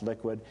 not enough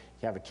liquid,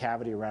 you have a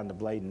cavity around the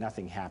blade and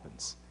nothing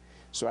happens.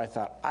 So I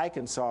thought, I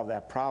can solve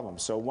that problem.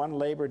 So one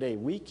Labor Day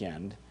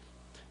weekend,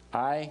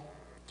 I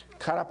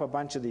cut up a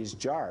bunch of these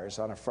jars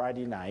on a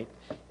Friday night,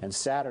 and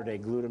Saturday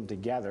glued them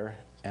together,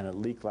 and it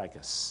leaked like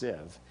a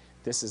sieve.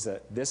 This is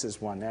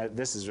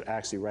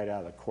actually right out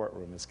of the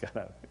courtroom. It's got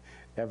an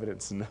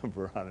evidence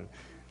number on it,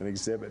 an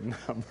exhibit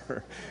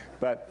number.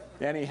 But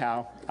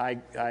anyhow,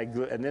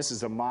 and this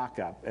is a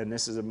mock-up, and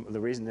the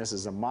reason this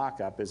is a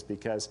mock-up is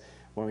because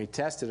when we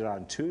tested it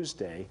on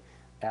Tuesday,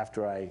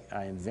 after I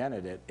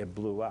invented it, it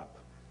blew up.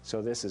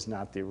 So this is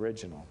not the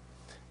original.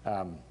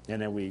 And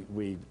then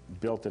we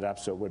built it up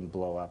so it wouldn't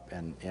blow up.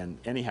 And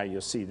anyhow,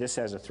 you'll see this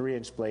has a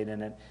 3-inch blade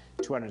in it,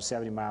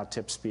 270-mile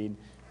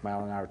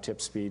an hour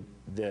tip speed.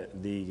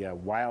 The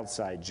wild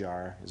side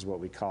jar is what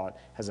we call it,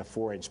 has a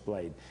 4-inch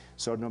blade.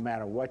 So no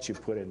matter what you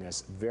put in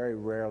this, very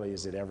rarely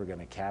is it ever going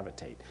to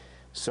cavitate.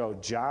 So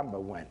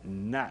Jamba went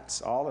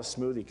nuts. All the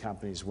smoothie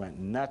companies went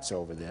nuts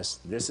over this.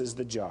 This is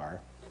the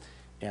jar,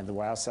 and the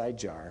wild side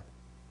jar.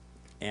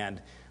 And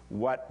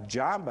what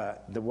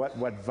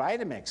what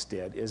Vitamix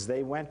did is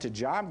they went to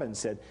Jamba and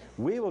said,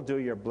 we will do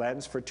your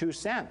blends for 2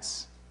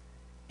 cents.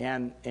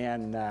 And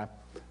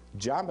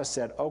Jamba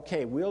said,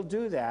 okay, we'll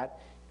do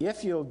that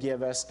if you'll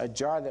give us a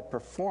jar that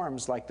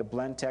performs like the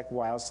BlendTech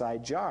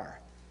Wildside jar.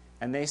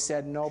 And they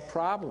said, no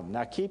problem.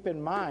 Now keep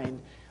in mind,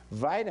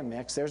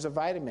 Vitamix, there's a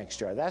Vitamix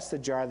jar. That's the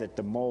jar that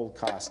the mold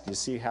cost. You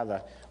see how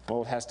the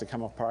mold has to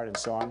come apart and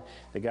so on?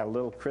 They got a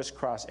little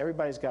crisscross.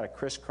 Everybody's got a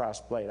crisscross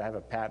blade. I have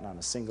a patent on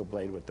a single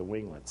blade with the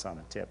winglets on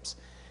the tips.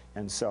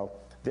 And so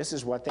this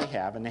is what they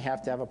have, and they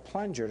have to have a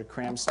plunger to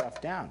cram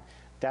stuff down.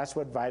 That's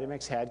what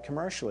Vitamix had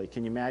commercially.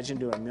 Can you imagine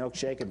doing a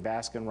milkshake at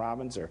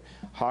Baskin-Robbins or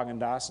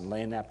Haagen-Dazs and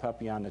laying that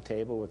puppy on the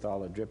table with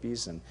all the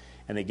drippies, and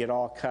they get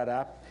all cut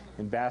up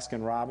in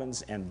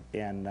Baskin-Robbins, and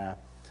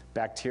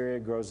bacteria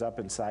grows up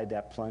inside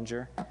that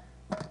plunger?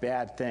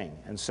 Bad thing.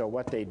 And so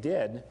what they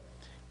did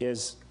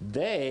is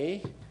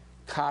they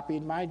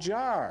copied my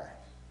jar.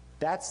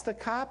 That's the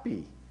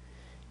copy.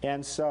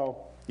 And so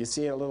you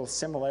see a little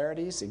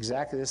similarities,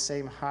 exactly the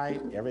same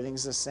height,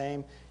 everything's the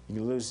same. You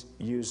can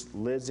use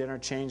lids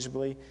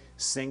interchangeably,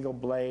 single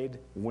blade,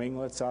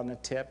 winglets on the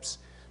tips.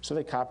 So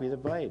they copy the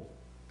blade,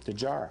 the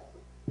jar.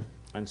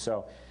 And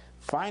so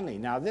finally,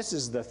 now this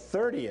is the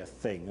 30th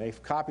thing.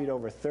 They've copied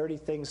over 30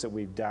 things that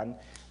we've done.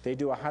 They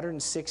do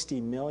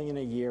 $160 million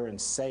a year in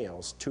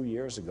sales. 2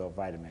 years ago,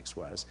 Vitamix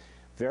was.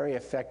 Very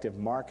effective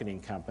marketing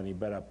company,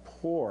 but a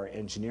poor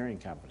engineering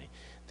company.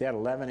 They had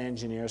 11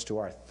 engineers to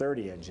our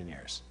 30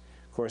 engineers.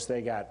 Of course,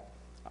 they got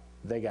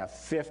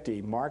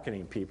 50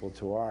 marketing people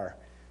to our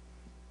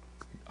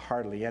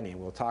hardly any.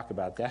 We'll talk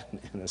about that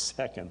in a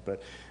second,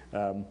 but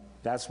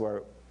that's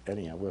where,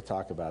 anyhow, we'll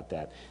talk about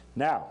that.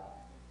 Now,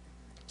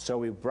 so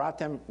we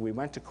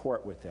went to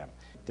court with them.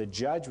 The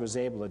judge was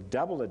able to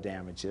double the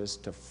damages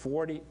to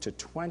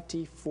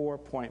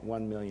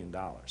 $24.1 million.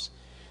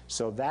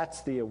 So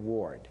that's the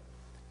award.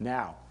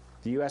 Now,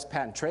 the U.S.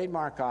 Patent and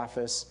Trademark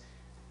Office,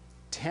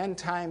 10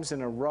 times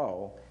in a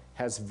row,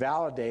 has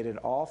validated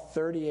all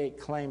 38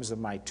 claims of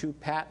my 2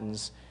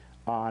 patents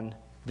on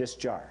this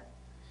jar.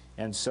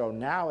 And so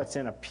now it's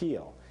in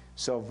appeal.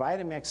 So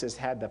Vitamix has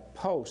had to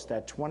post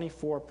that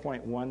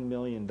 $24.1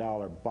 million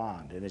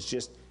bond, and it's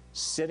just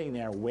sitting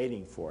there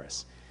waiting for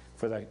us,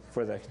 for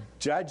the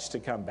judge to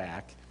come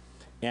back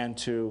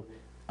and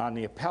on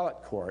the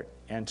appellate court,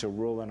 and to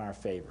rule in our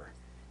favor.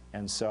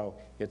 And so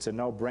it's a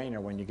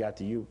no-brainer when you got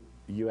the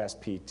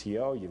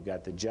USPTO, you've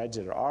got the judge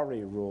that had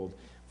already ruled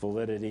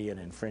validity and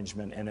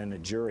infringement, and then a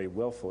jury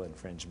willful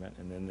infringement,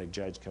 and then the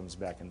judge comes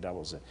back and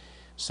doubles it.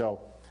 So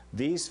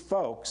these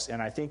folks,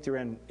 and I think they're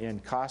in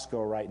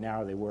Costco right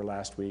now, they were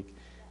last week.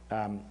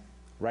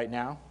 Right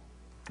now?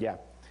 Yeah.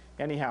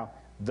 Anyhow,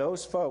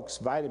 those folks,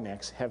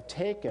 Vitamix, have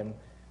taken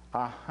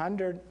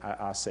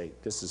I'll say,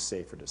 this is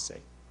safer to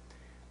say,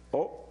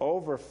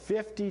 over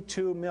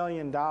 $52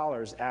 million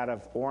out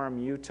of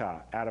Orem, Utah,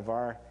 out of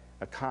our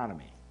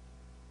economy.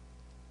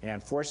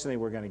 And fortunately,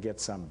 we're going to get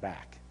some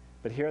back.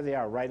 But here they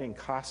are right in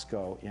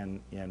Costco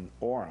in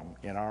Orem,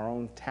 in our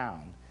own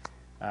town,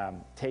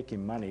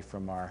 taking money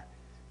from our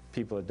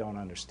people that don't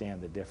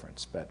understand the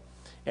difference. But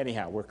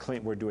anyhow,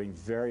 we're doing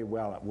very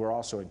well. We're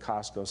also in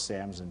Costco,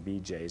 Sam's, and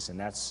BJ's, and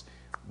that's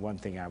one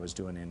thing I was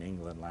doing in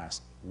England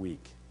last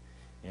week.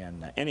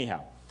 And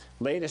anyhow,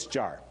 latest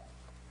jar.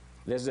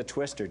 This is a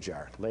twister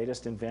jar,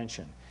 latest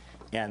invention.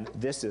 And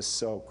this is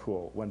so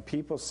cool. When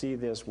people see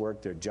this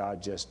work, their jaw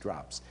just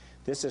drops.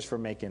 This is for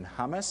making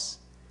hummus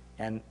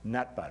and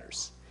nut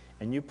butters.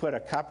 And you put a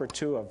cup or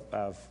two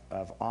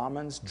of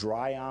almonds,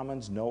 dry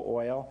almonds, no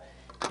oil,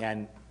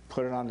 and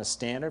put it on the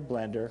standard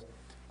blender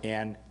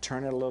and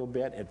turn it a little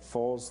bit. It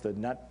folds the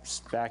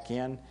nuts back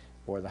in,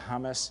 or the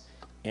hummus,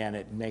 and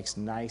it makes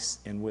nice,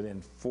 and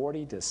within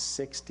 40 to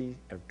 60,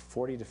 or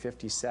 40 to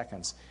 50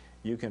 seconds,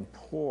 you can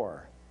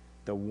pour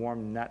the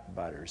warm nut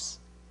butters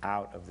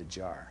out of the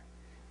jar.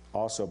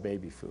 Also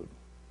baby food,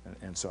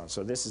 and so on.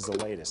 So this is the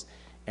latest.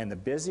 And the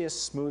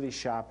busiest smoothie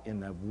shop in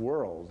the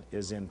world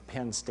is in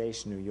Penn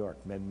Station, New York,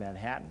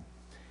 Manhattan.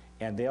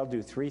 And they'll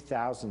do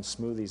 3,000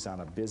 smoothies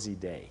on a busy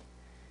day.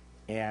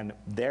 And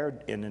they're,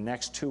 in the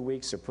next 2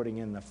 weeks, they're putting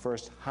in the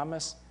first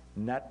hummus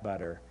nut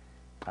butter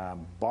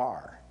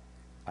bar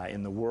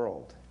in the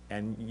world.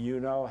 And you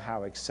know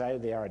how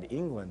excited they are in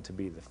England to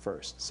be the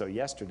first. So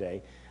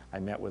yesterday, I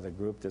met with a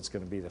group that's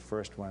going to be the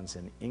first ones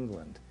in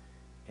England,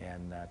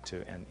 and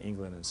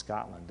England and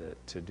Scotland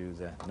to do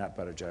the nut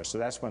butter jar. So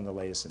that's one of the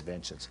latest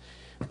inventions.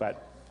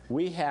 But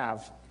we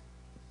have,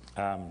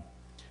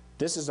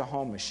 this is a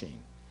home machine.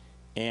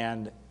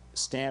 And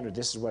standard,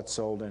 this is what's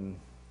sold in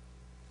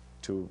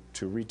to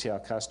retail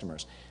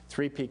customers.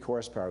 3 peak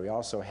horsepower. We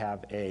also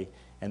have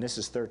and this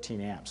is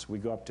 13 amps. We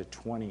go up to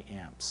 20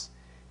 amps.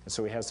 And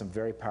so we have some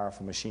very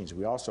powerful machines.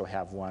 We also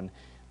have one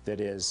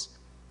that is,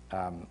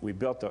 we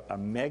built a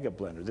mega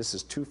blender. This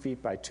is 2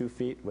 feet by 2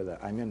 feet with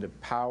I'm into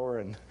power,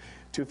 and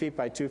 2 feet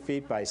by 2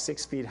 feet by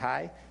 6 feet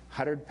high,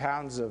 100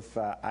 pounds of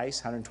ice,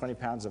 120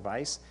 pounds of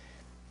ice.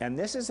 And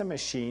this is a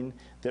machine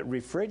that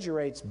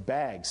refrigerates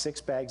bags,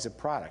 6 bags of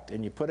product,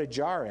 and you put a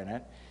jar in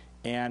it,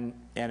 and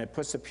it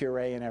puts the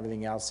puree and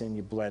everything else in.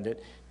 You blend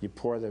it, you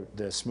pour the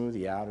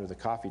smoothie out or the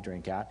coffee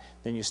drink out,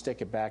 then you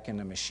stick it back in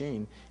the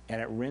machine, and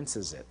it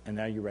rinses it, and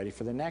now you're ready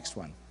for the next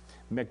one.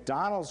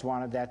 McDonald's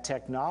wanted that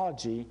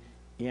technology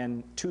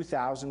in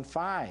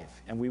 2005,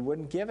 and we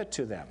wouldn't give it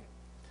to them.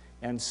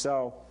 And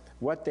so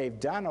what they've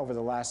done over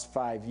the last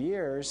 5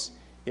 years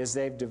is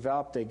they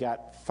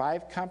got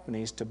 5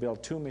 companies to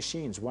build 2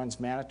 machines. One's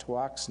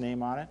Manitowoc's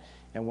name on it,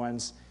 and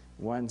one's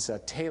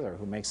Taylor,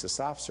 who makes the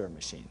soft serve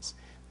machines.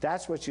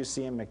 That's what you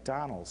see in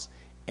McDonald's.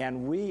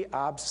 And we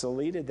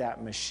obsoleted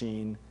that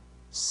machine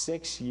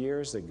 6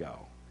 years ago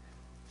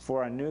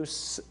for a new,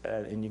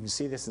 and you can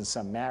see this in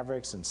some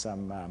Mavericks and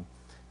some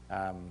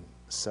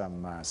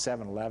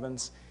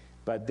 7-Elevens.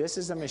 But this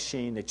is a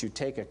machine that you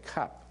take a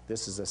cup.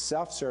 This is a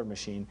self-serve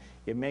machine.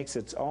 It makes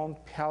its own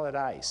pellet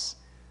ice,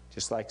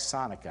 just like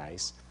Sonic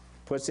Ice,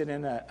 puts it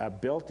in a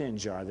built-in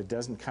jar that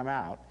doesn't come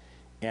out,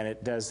 and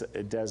it does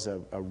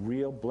a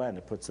real blend.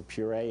 It puts the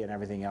puree and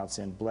everything else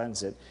in,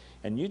 blends it,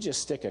 and you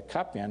just stick a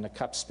cup in. The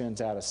cup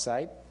spins out of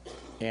sight,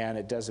 and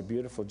it does a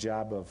beautiful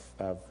job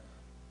of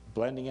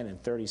blending it in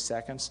 30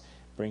 seconds,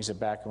 brings it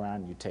back around,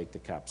 and you take the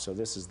cup. So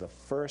this is the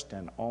first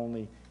and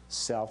only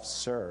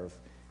self-serve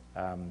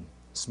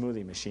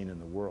smoothie machine in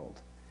the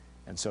world.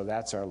 And so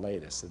that's our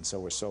latest, and so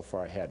we're so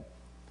far ahead.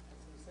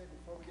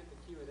 Before we get to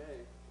Q&A,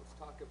 let's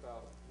talk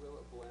about will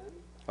it blend?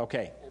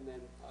 Okay. And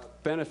then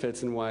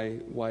benefits and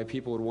why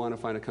people would want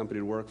to find a company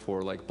to work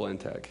for like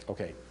Blendtec.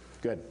 Okay,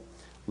 good.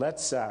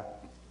 Let's,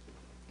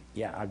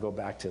 yeah, I'll go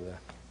back to the,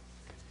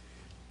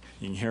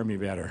 you can hear me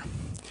better.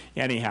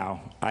 Anyhow,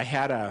 I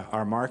had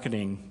our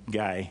marketing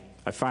guy.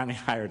 I finally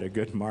hired a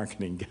good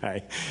marketing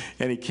guy,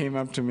 and he came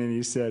up to me and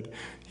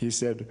he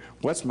said,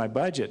 "What's my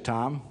budget,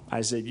 Tom?"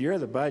 I said, "You're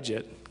the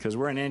budget, because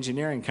we're an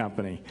engineering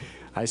company."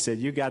 I said,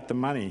 "You got the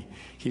money."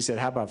 He said,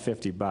 "How about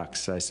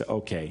 $50? I said,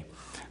 "Okay."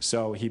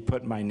 So he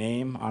put my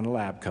name on a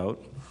lab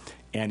coat,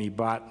 and he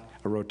bought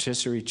a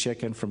rotisserie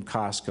chicken from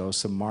Costco,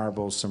 some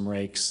marbles, some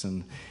rakes,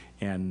 and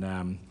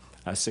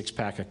a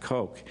 6-pack of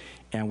Coke,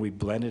 and we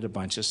blended a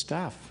bunch of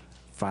stuff.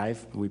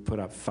 We put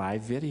up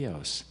 5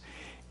 videos,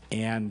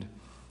 and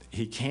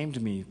he came to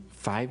me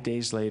 5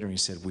 days later and he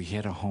said, "We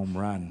hit a home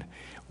run.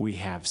 We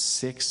have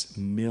 6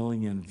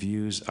 million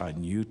views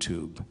on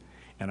YouTube."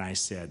 And I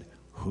said,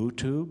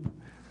 "WhoTube?"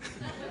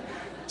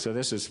 So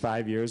this was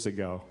 5 years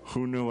ago.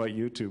 Who knew what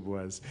YouTube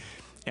was?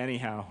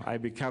 Anyhow, I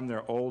become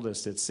their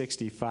oldest. At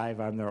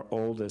 65, I'm their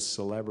oldest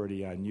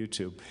celebrity on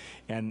YouTube.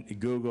 And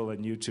Google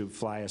and YouTube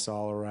fly us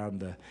all around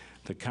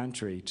the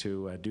country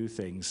to do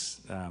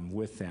things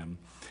with them.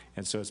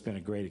 And so it's been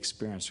a great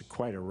experience,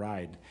 quite a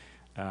ride.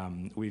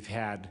 We've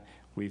had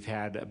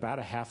about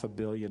 500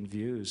 million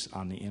views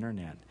on the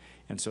internet,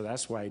 and so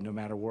that's why no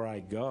matter where I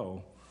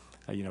go,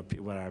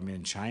 whether I'm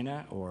in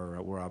China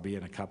or where I'll be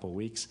in a couple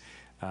weeks,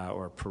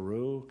 or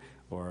Peru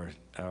or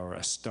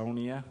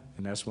Estonia,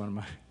 and that's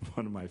one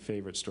of my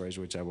favorite stories,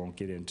 which I won't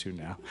get into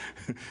now.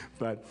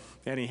 But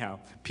anyhow,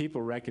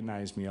 people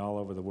recognize me all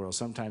over the world.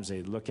 Sometimes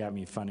they look at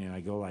me funny, and I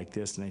go like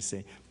this, and they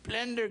say,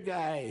 "Blender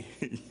guy,"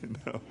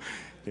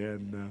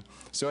 And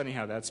so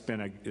anyhow, that's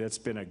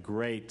been a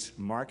great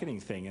marketing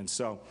thing. And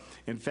so,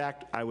 in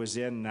fact, I was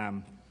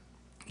in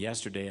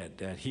yesterday at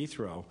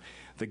Heathrow.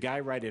 The guy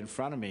right in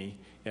front of me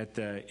at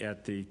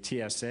the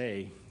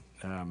TSA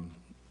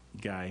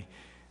guy.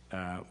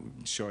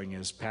 Showing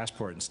his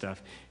passport and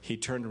stuff, he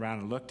turned around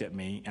and looked at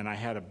me, and I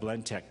had a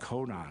Blendtec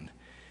coat on,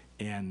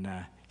 and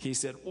he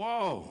said,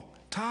 "Whoa,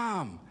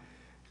 Tom!"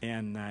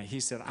 And he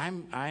said,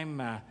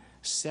 "I'm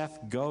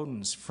Seth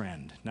Godin's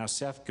friend." Now,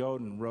 Seth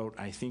Godin wrote,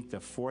 I think,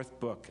 the 4th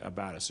book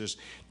about us. There's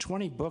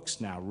 20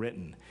 books now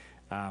written.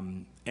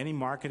 Any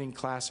marketing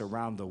class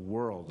around the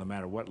world, no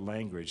matter what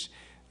language,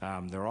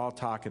 They're all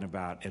talking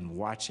about and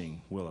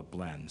watching Will It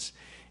Blends.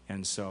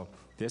 And so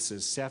this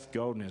is, Seth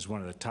Godin is one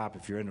of the top,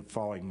 if you're into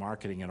following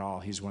marketing at all,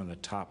 he's one of the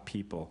top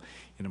people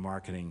in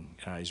marketing.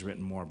 He's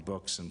written more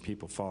books, and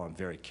people follow him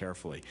very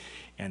carefully.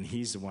 And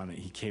he's the one that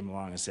he came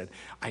along and said,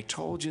 I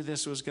told you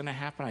this was going to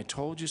happen. I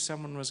told you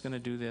someone was going to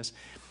do this.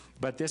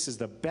 But this is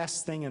the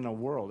best thing in the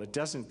world. It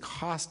doesn't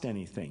cost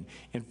anything.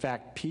 In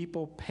fact,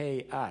 people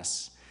pay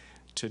us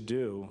to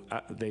do,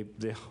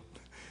 they'll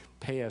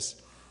pay us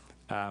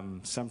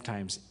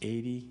sometimes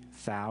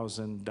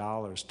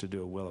 $80,000 to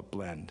do a Will It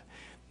Blend.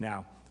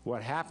 Now,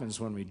 what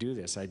happens when we do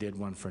this, I did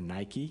one for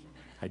Nike,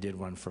 I did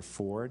one for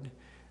Ford,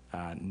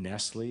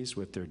 Nestle's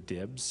with their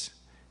dibs,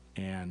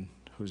 and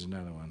who's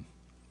another one?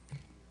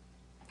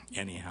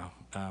 Anyhow,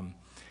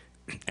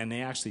 and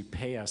they actually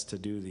pay us to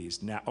do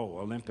these. Now,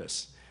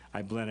 Olympus.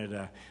 I blended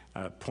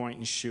a point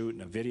and shoot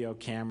and a video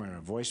camera and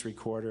a voice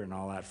recorder and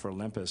all that for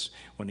Olympus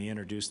when they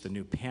introduced the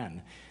new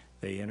pen.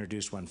 They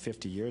introduced one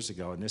 50 years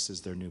ago, and this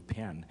is their new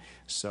pen.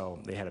 So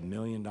they had $1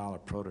 million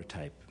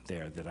prototype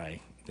there that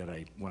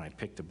when I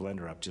picked the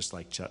blender up, just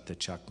like the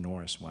Chuck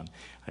Norris one,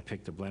 I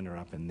picked the blender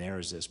up, and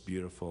there's this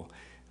beautiful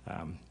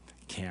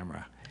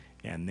camera.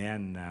 And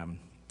then,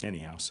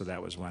 anyhow, so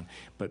that was one.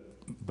 But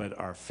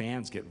our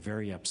fans get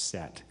very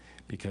upset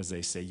because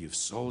they say, you've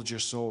sold your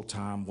soul,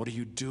 Tom. What are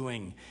you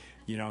doing?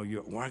 You know,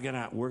 we're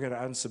gonna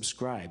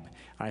unsubscribe.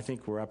 I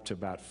think we're up to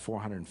about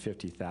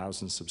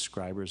 450,000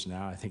 subscribers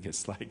now. I think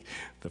it's like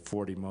the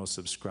 40 most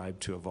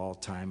subscribed to of all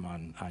time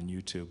on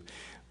YouTube.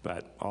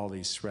 But all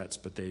these threats,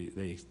 but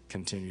they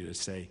continue to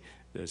say,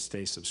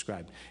 stay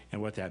subscribed.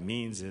 And what that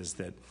means is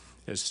that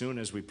as soon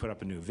as we put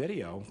up a new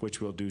video,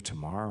 which we'll do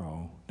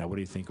tomorrow, now what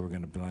do you think we're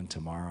going to blend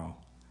tomorrow?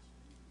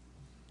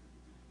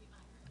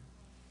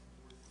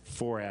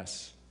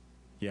 4S.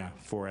 Yeah,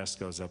 4S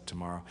goes up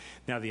tomorrow.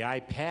 Now the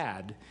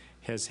iPad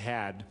has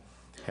had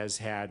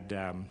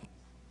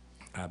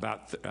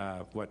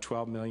about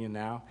 12 million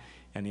now,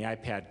 and the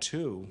iPad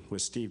 2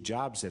 with Steve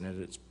Jobs in it.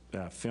 It's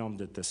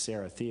filmed at the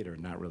Sarah Theater.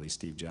 Not really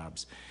Steve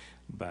Jobs,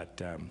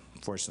 but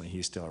fortunately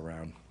he's still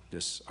around.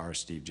 Our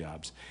Steve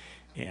Jobs,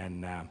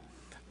 and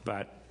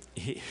but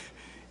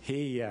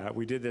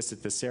we did this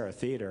at the Sarah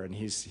Theater, and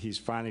he's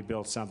finally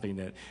built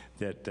something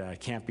that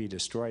can't be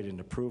destroyed, and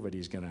to prove it,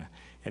 he's gonna.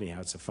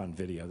 Anyhow, it's a fun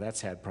video. That's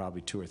had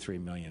probably 2 or 3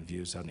 million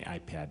views on the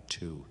iPad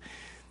 2.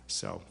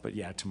 So, but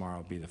yeah, tomorrow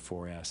will be the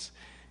 4S.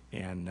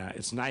 And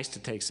it's nice to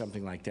take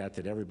something like that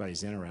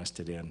everybody's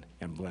interested in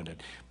and blend it.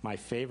 My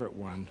favorite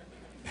one,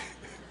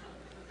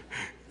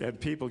 and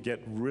people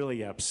get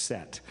really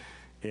upset,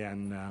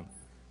 and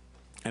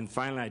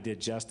finally I did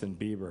Justin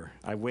Bieber.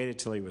 I waited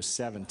till he was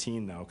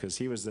 17, though, because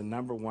he was the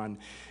 #1. It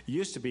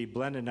used to be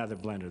blend another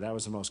blender. That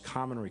was the most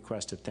common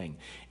requested thing.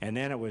 And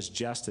then it was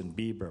Justin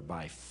Bieber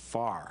by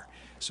far.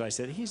 So I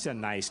said, he's a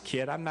nice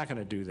kid. I'm not going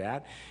to do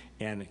that.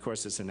 And, of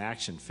course, it's an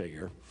action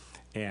figure.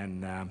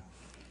 And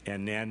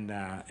it's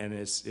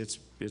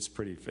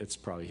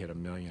probably hit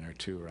 1 million or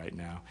 2 right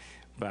now.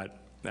 But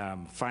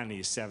finally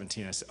he's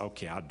 17. I said,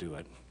 okay, I'll do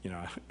it. You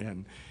know,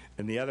 and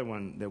the other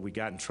one that we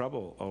got in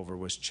trouble over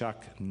was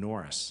Chuck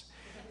Norris.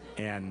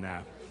 And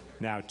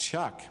now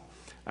Chuck,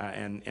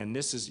 and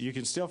this is, you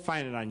can still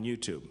find it on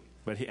YouTube,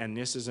 and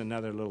this is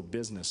another little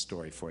business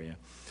story for you.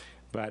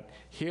 But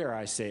here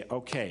I say,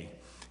 okay,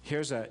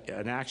 here's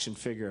an action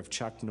figure of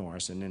Chuck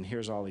Norris, and then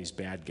here's all these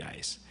bad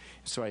guys.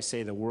 So I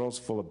say the world's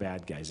full of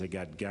bad guys. They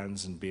got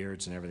guns and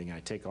beards and everything. I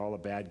take all the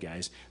bad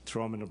guys,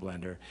 throw them in a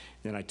blender,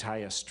 then I tie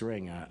a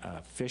string,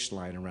 a fish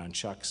line around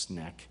Chuck's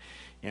neck,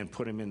 and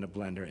put him in the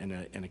blender,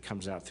 and it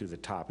comes out through the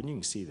top. And you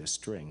can see the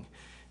string.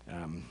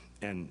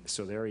 And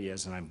so there he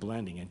is, and I'm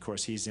blending. And, of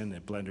course, he's in the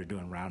blender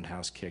doing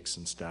roundhouse kicks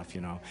and stuff,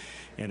 you know.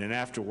 And then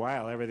after a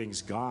while,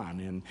 everything's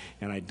gone.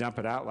 And I dump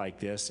it out like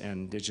this,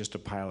 and there's just a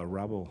pile of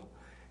rubble.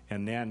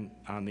 And then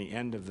on the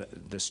end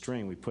of the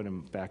string, we put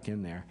him back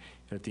in there.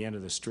 And at the end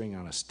of the string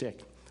on a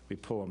stick, we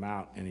pull him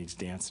out, and he's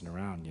dancing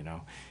around, you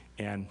know.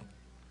 And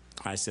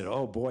I said,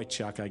 oh, boy,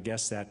 Chuck, I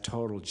guess that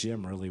total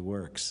gym really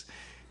works.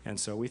 And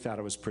so we thought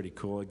it was pretty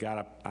cool. It got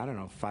up, I don't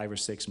know, 5 or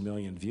 6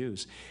 million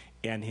views.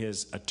 And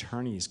his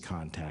attorneys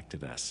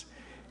contacted us.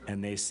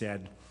 And they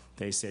said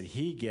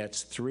he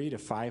gets $300,000 to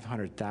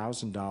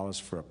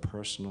 $500,000 for a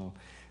personal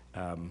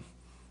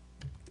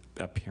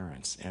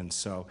appearance. And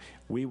so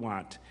we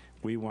want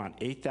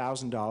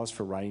 $8,000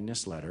 for writing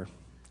this letter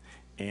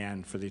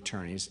and for the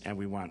attorneys, and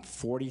we want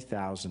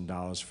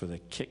 $40,000 for the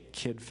Kick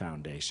Kid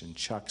Foundation,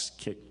 Chuck's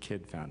Kick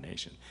Kid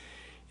Foundation.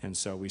 And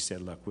so we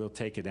said, look, we'll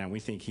take it down. We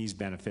think he's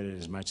benefited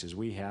as much as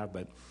we have,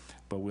 but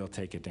we'll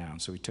take it down.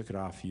 So we took it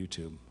off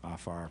YouTube,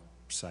 off our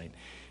site.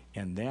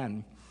 And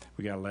then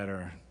we got a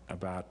letter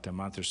about a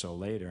month or so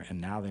later,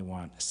 and now they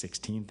want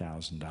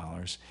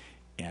 $16,000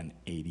 and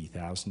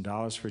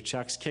 $80,000 for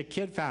Chuck's Kick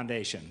Kid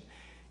Foundation.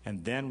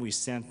 And then we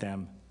sent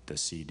them the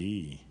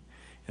CD.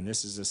 And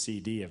this is a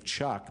CD of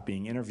Chuck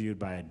being interviewed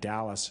by a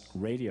Dallas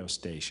radio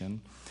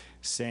station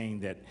saying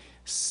that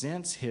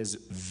since his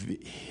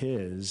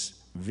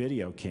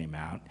video came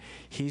out,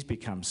 he's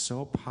become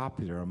so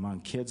popular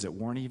among kids that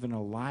weren't even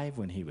alive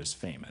when he was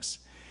famous.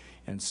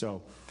 And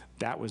so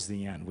that was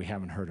the end. We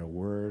haven't heard a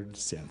word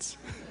since.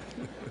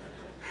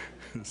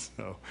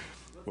 So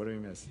what do we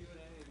miss?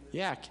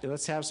 Yeah,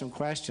 let's have some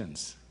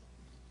questions.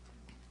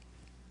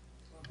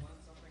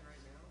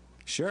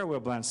 Sure, we'll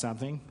blend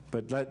something,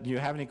 but do you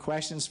have any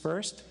questions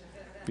first?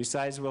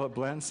 Besides, will it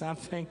blend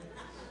something?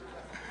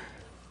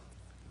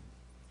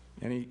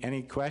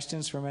 Any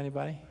questions from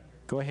anybody?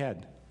 Go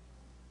ahead.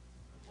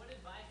 What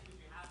advice would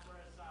you have for us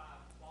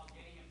while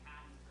getting a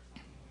patent for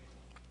something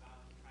we're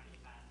about trying to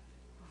patent?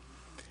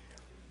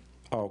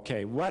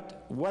 Okay,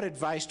 what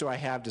advice do I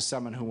have to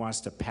someone who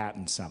wants to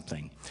patent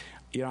something?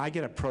 You know, I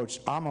get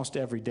approached almost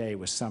every day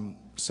with some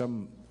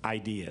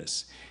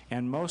ideas,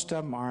 and most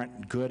of them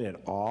aren't good at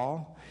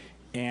all,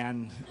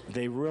 and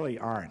they really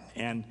aren't.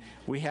 And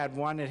we had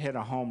one that hit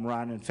a home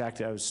run. In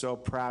fact, I was so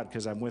proud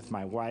because I'm with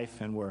my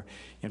wife, and we're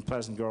in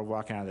Pleasant Grove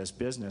walking out of this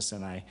business,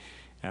 and I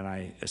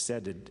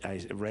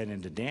ran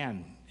into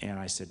Dan, and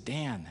I said,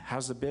 Dan,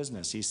 how's the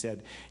business? He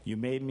said, you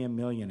made me a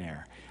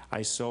millionaire.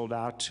 I sold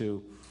out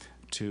to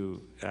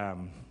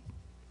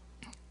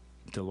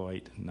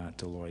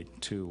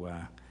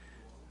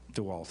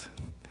DeWalt.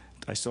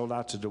 I sold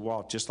out to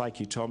DeWalt just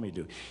like you told me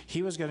to.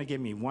 He was going to give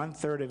me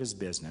 1/3 of his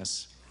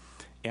business,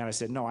 and I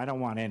said, no, I don't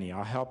want any.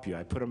 I'll help you.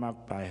 I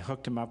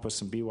hooked him up with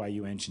some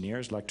BYU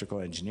engineers,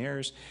 electrical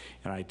engineers,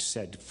 and I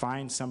said,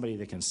 find somebody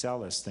that can sell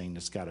this thing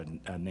that's got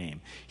a name.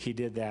 He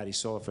did that. He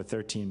sold it for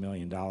 $13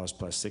 million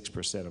plus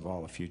 6% of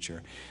all the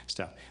future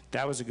stuff.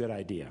 That was a good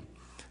idea.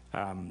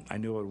 I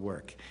knew it would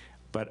work.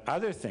 But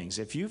other things,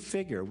 if you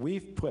figure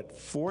we've put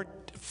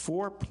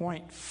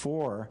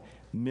 $4.4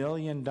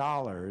 million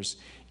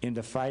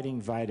into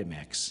fighting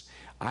Vitamix,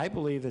 I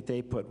believe that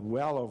they put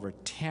well over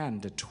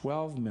 10 to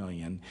 12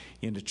 million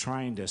into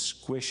trying to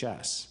squish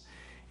us.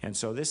 And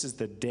so this is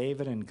the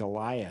David and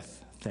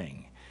Goliath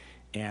thing.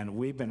 And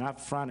we've been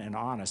upfront and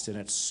honest, and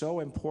it's so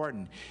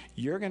important.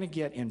 You're going to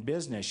get in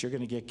business, you're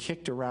going to get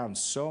kicked around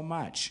so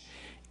much,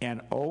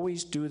 and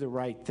always do the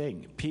right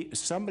thing.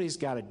 Somebody's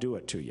got to do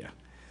it to you,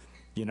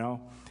 you know?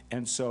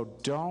 And so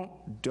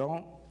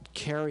don't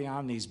carry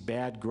on these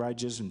bad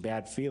grudges and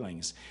bad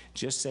feelings.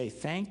 Just say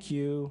thank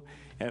you.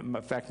 In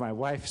fact, my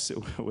wife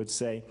would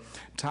say,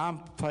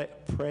 Tom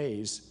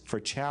prays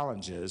for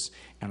challenges,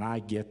 and I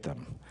get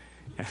them.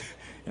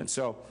 And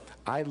so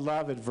I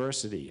love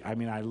adversity. I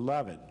mean, I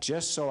love it,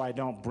 just so I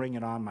don't bring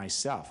it on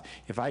myself.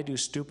 If I do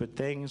stupid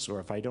things,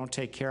 or if I don't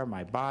take care of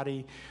my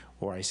body,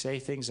 or I say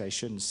things I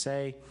shouldn't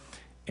say,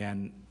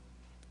 and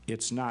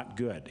it's not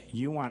good.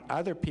 You want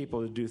other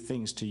people to do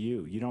things to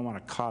you. You don't want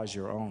to cause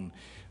your own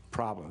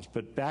problems.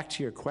 But back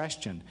to your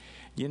question,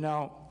 you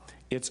know,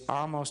 it's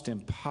almost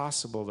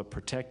impossible to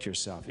protect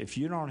yourself. If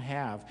you don't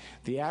have,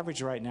 the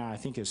average right now I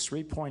think is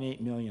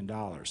 $3.8 million.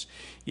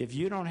 If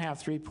you don't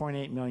have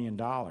 $3.8 million,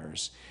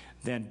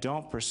 then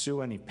don't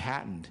pursue any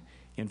patent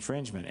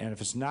infringement. And if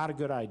it's not a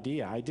good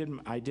idea, I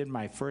did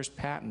my first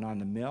patent on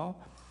the mill,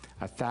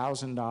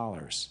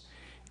 $1,000.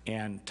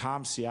 And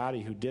Tom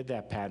Ciotti, who did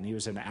that patent, he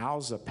was an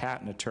ALZA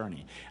patent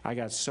attorney. I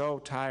got so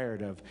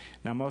tired of,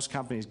 now most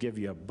companies give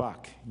you $1,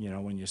 you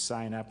know, when you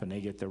sign up and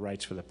they get the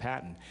rights for the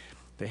patent.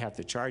 They have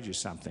to charge you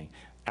something.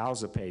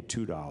 ALZA paid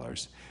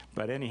 $2.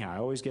 But anyhow, I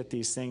always get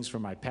these things for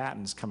my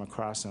patents come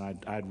across, and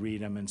I'd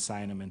read them and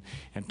sign them,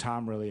 and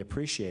Tom really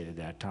appreciated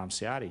that, Tom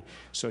Ciotti.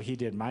 So he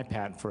did my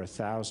patent for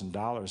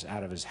 $1,000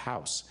 out of his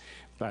house.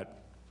 But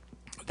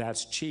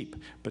that's cheap.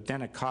 But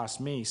then it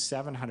cost me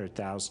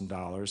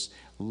 $700,000.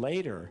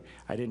 Later,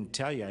 I didn't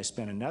tell you, I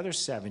spent another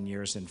 7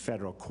 years in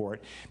federal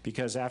court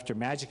because after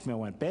Magic Mill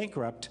went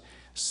bankrupt,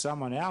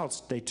 someone else,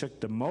 they took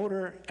the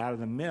motor out of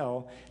the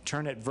mill,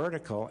 turned it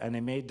vertical, and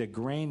they made the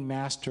Grain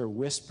Master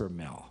Whisper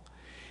Mill.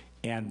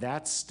 And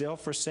that's still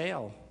for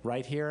sale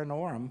right here in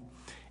Orem.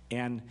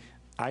 And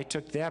I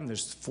took them,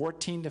 there's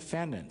 14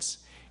 defendants,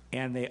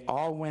 and they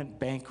all went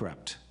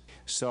bankrupt.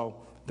 So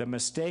the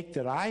mistake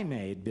that I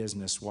made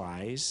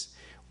business-wise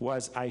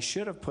was I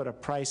should have put a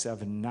price of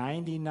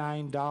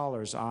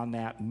 $99 on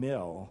that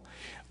mill.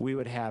 We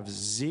would have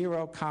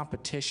zero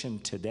competition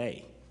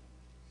today.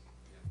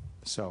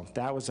 So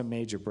that was a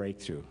major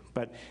breakthrough.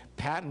 But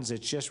patents,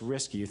 it's just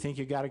risky. You think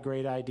you got a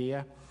great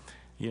idea?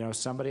 You know,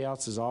 somebody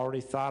else has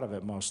already thought of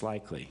it most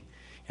likely.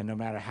 And no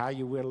matter how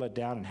you whittle it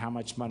down and how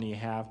much money you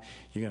have,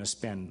 you're going to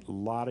spend a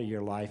lot of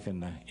your life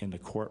in the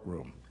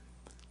courtroom.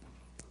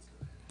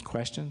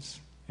 Questions?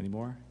 Any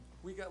more?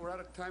 We're out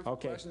of time for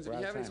questions. If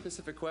you have any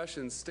specific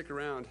questions, stick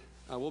around.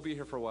 We'll be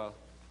here for a while.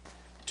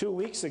 2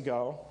 weeks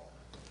ago,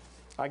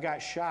 I got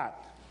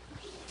shot.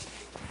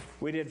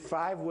 We did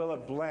 5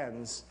 Willet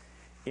blends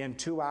in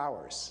 2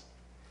 hours.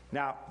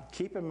 Now,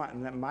 keep in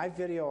mind that my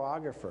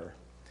videographer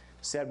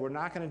said we're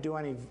not going to do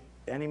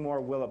any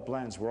more Willet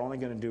blends. We're only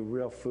going to do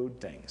real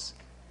food things.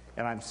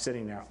 And I'm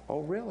sitting there, oh,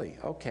 really?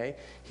 Okay.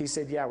 He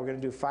said, yeah, we're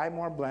going to do 5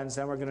 more blends,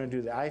 then we're going to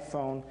do the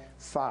iPhone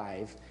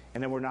 5,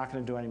 and then we're not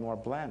going to do any more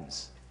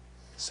blends.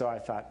 So I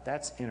thought,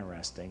 that's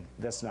interesting.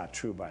 That's not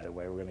true, by the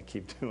way. We're going to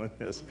keep doing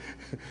this.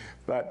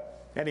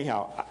 But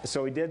anyhow,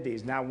 so we did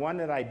these. Now, one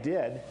that I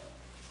did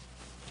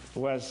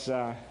was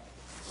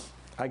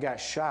I got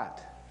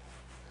shot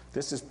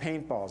This is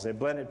paintballs. They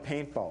blended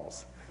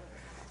paintballs.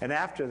 And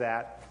after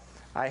that,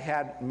 I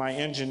had my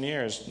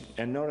engineers,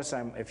 and notice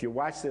if you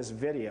watch this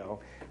video,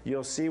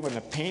 you'll see when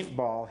the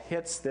paintball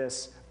hits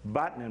this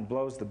button and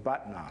blows the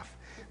button off.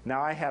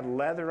 Now I had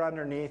leather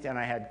underneath and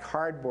I had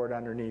cardboard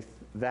underneath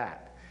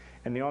that.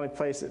 And the only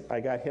place that I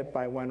got hit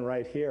by one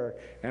right here,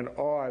 and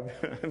oh,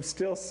 I'm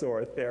still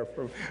sore there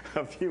from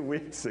a few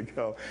weeks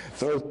ago.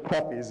 Those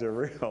puppies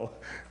are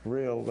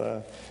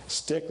real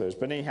sticklers.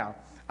 But anyhow,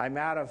 I'm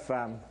out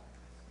of,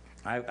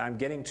 I'm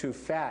getting too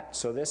fat,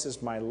 so this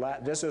is my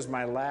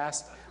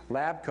last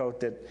lab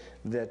coat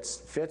that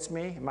fits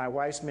me. My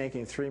wife's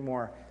making 3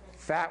 more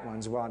fat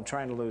ones while I'm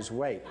trying to lose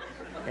weight.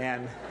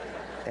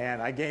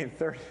 And I gained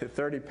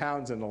 30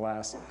 pounds in the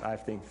last, I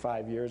think,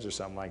 5 years or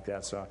something like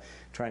that, so I'm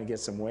trying to get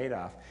some weight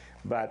off.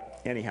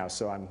 But anyhow,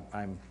 so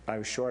I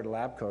was short of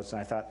lab coats, and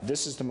I thought,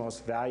 this is the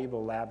most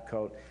valuable lab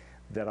coat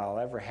that I'll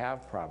ever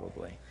have,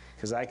 probably,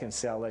 because I can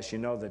sell this. You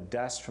know, the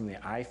dust from the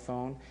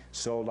iPhone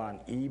sold on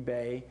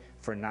eBay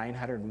for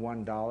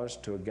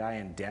 $901 to a guy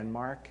in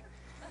Denmark,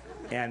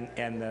 and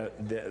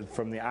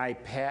from the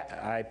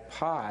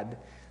iPod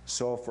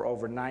sold for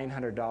over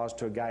 $900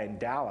 to a guy in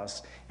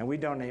Dallas, and we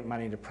donate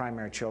money to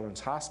Primary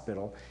Children's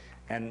Hospital,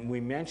 and we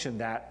mentioned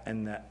that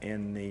on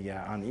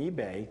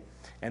eBay,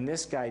 and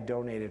this guy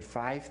donated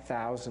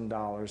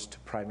 $5,000 to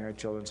Primary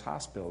Children's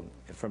Hospital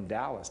from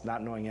Dallas,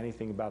 not knowing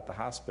anything about the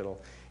hospital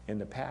in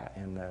the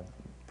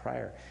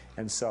prior.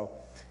 And so,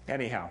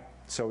 anyhow,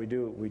 so we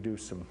do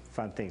some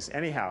fun things.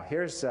 Anyhow,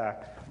 here's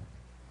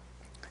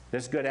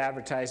this good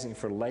advertising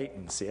for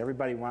latency.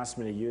 Everybody wants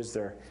me to use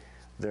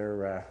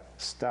their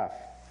stuff.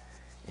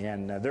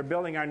 And they're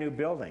building our new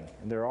building.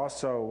 And they're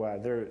also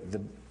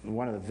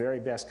one of the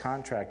very best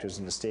contractors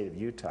in the state of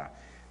Utah.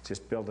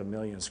 Just built a 1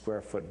 million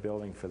square foot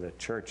building for the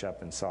church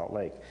up in Salt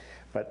Lake.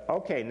 But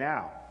okay,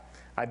 now,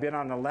 I've been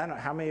on the Leno.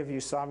 How many of you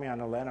saw me on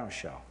the Leno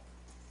show?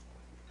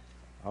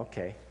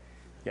 Okay.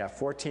 Yeah,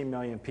 14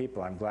 million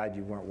people. I'm glad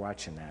you weren't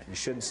watching that. You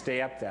shouldn't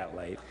stay up that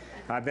late.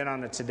 I've been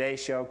on the Today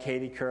Show,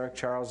 Katie Couric,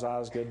 Charles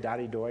Osgood,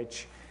 Dottie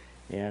Deutsch.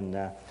 And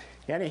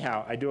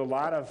anyhow, I do a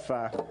lot of...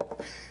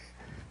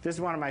 This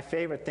is one of my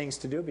favorite things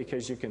to do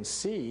because you can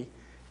see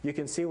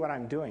what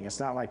I'm doing. It's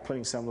not like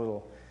putting some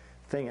little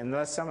thing,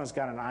 unless someone's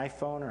got an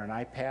iPhone or an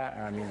iPad,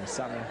 or I mean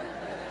something.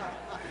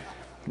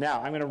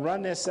 Now, I'm going to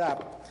run this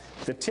up.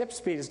 The tip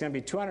speed is going to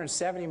be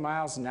 270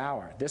 miles an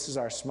hour. This is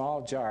our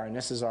small jar, and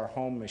this is our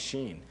home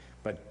machine.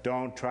 But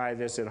don't try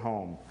this at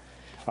home.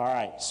 All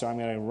right, so I'm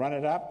going to run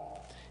it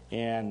up,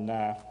 and...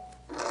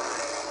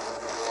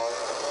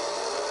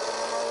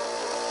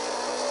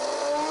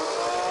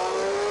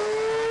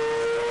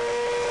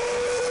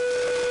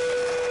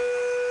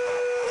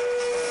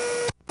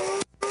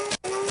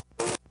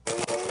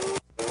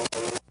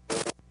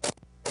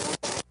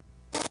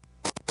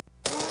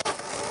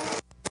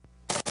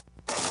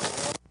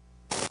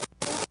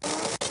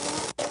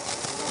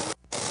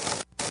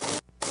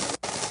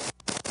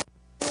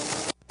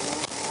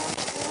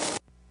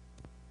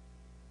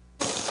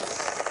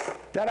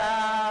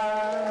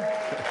 Ta-da!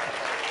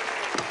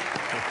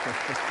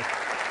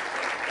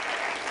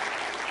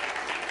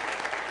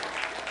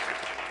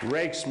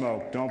 Rake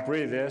smoke. Don't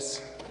breathe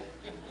this.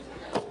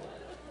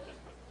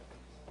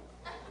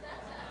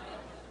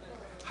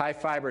 High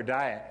fiber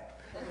diet.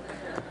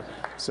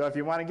 So if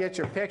you want to get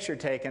your picture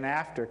taken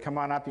after, come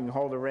on up. You can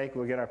hold a rake.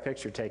 We'll get our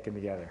picture taken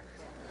together.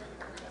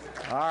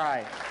 All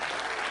right.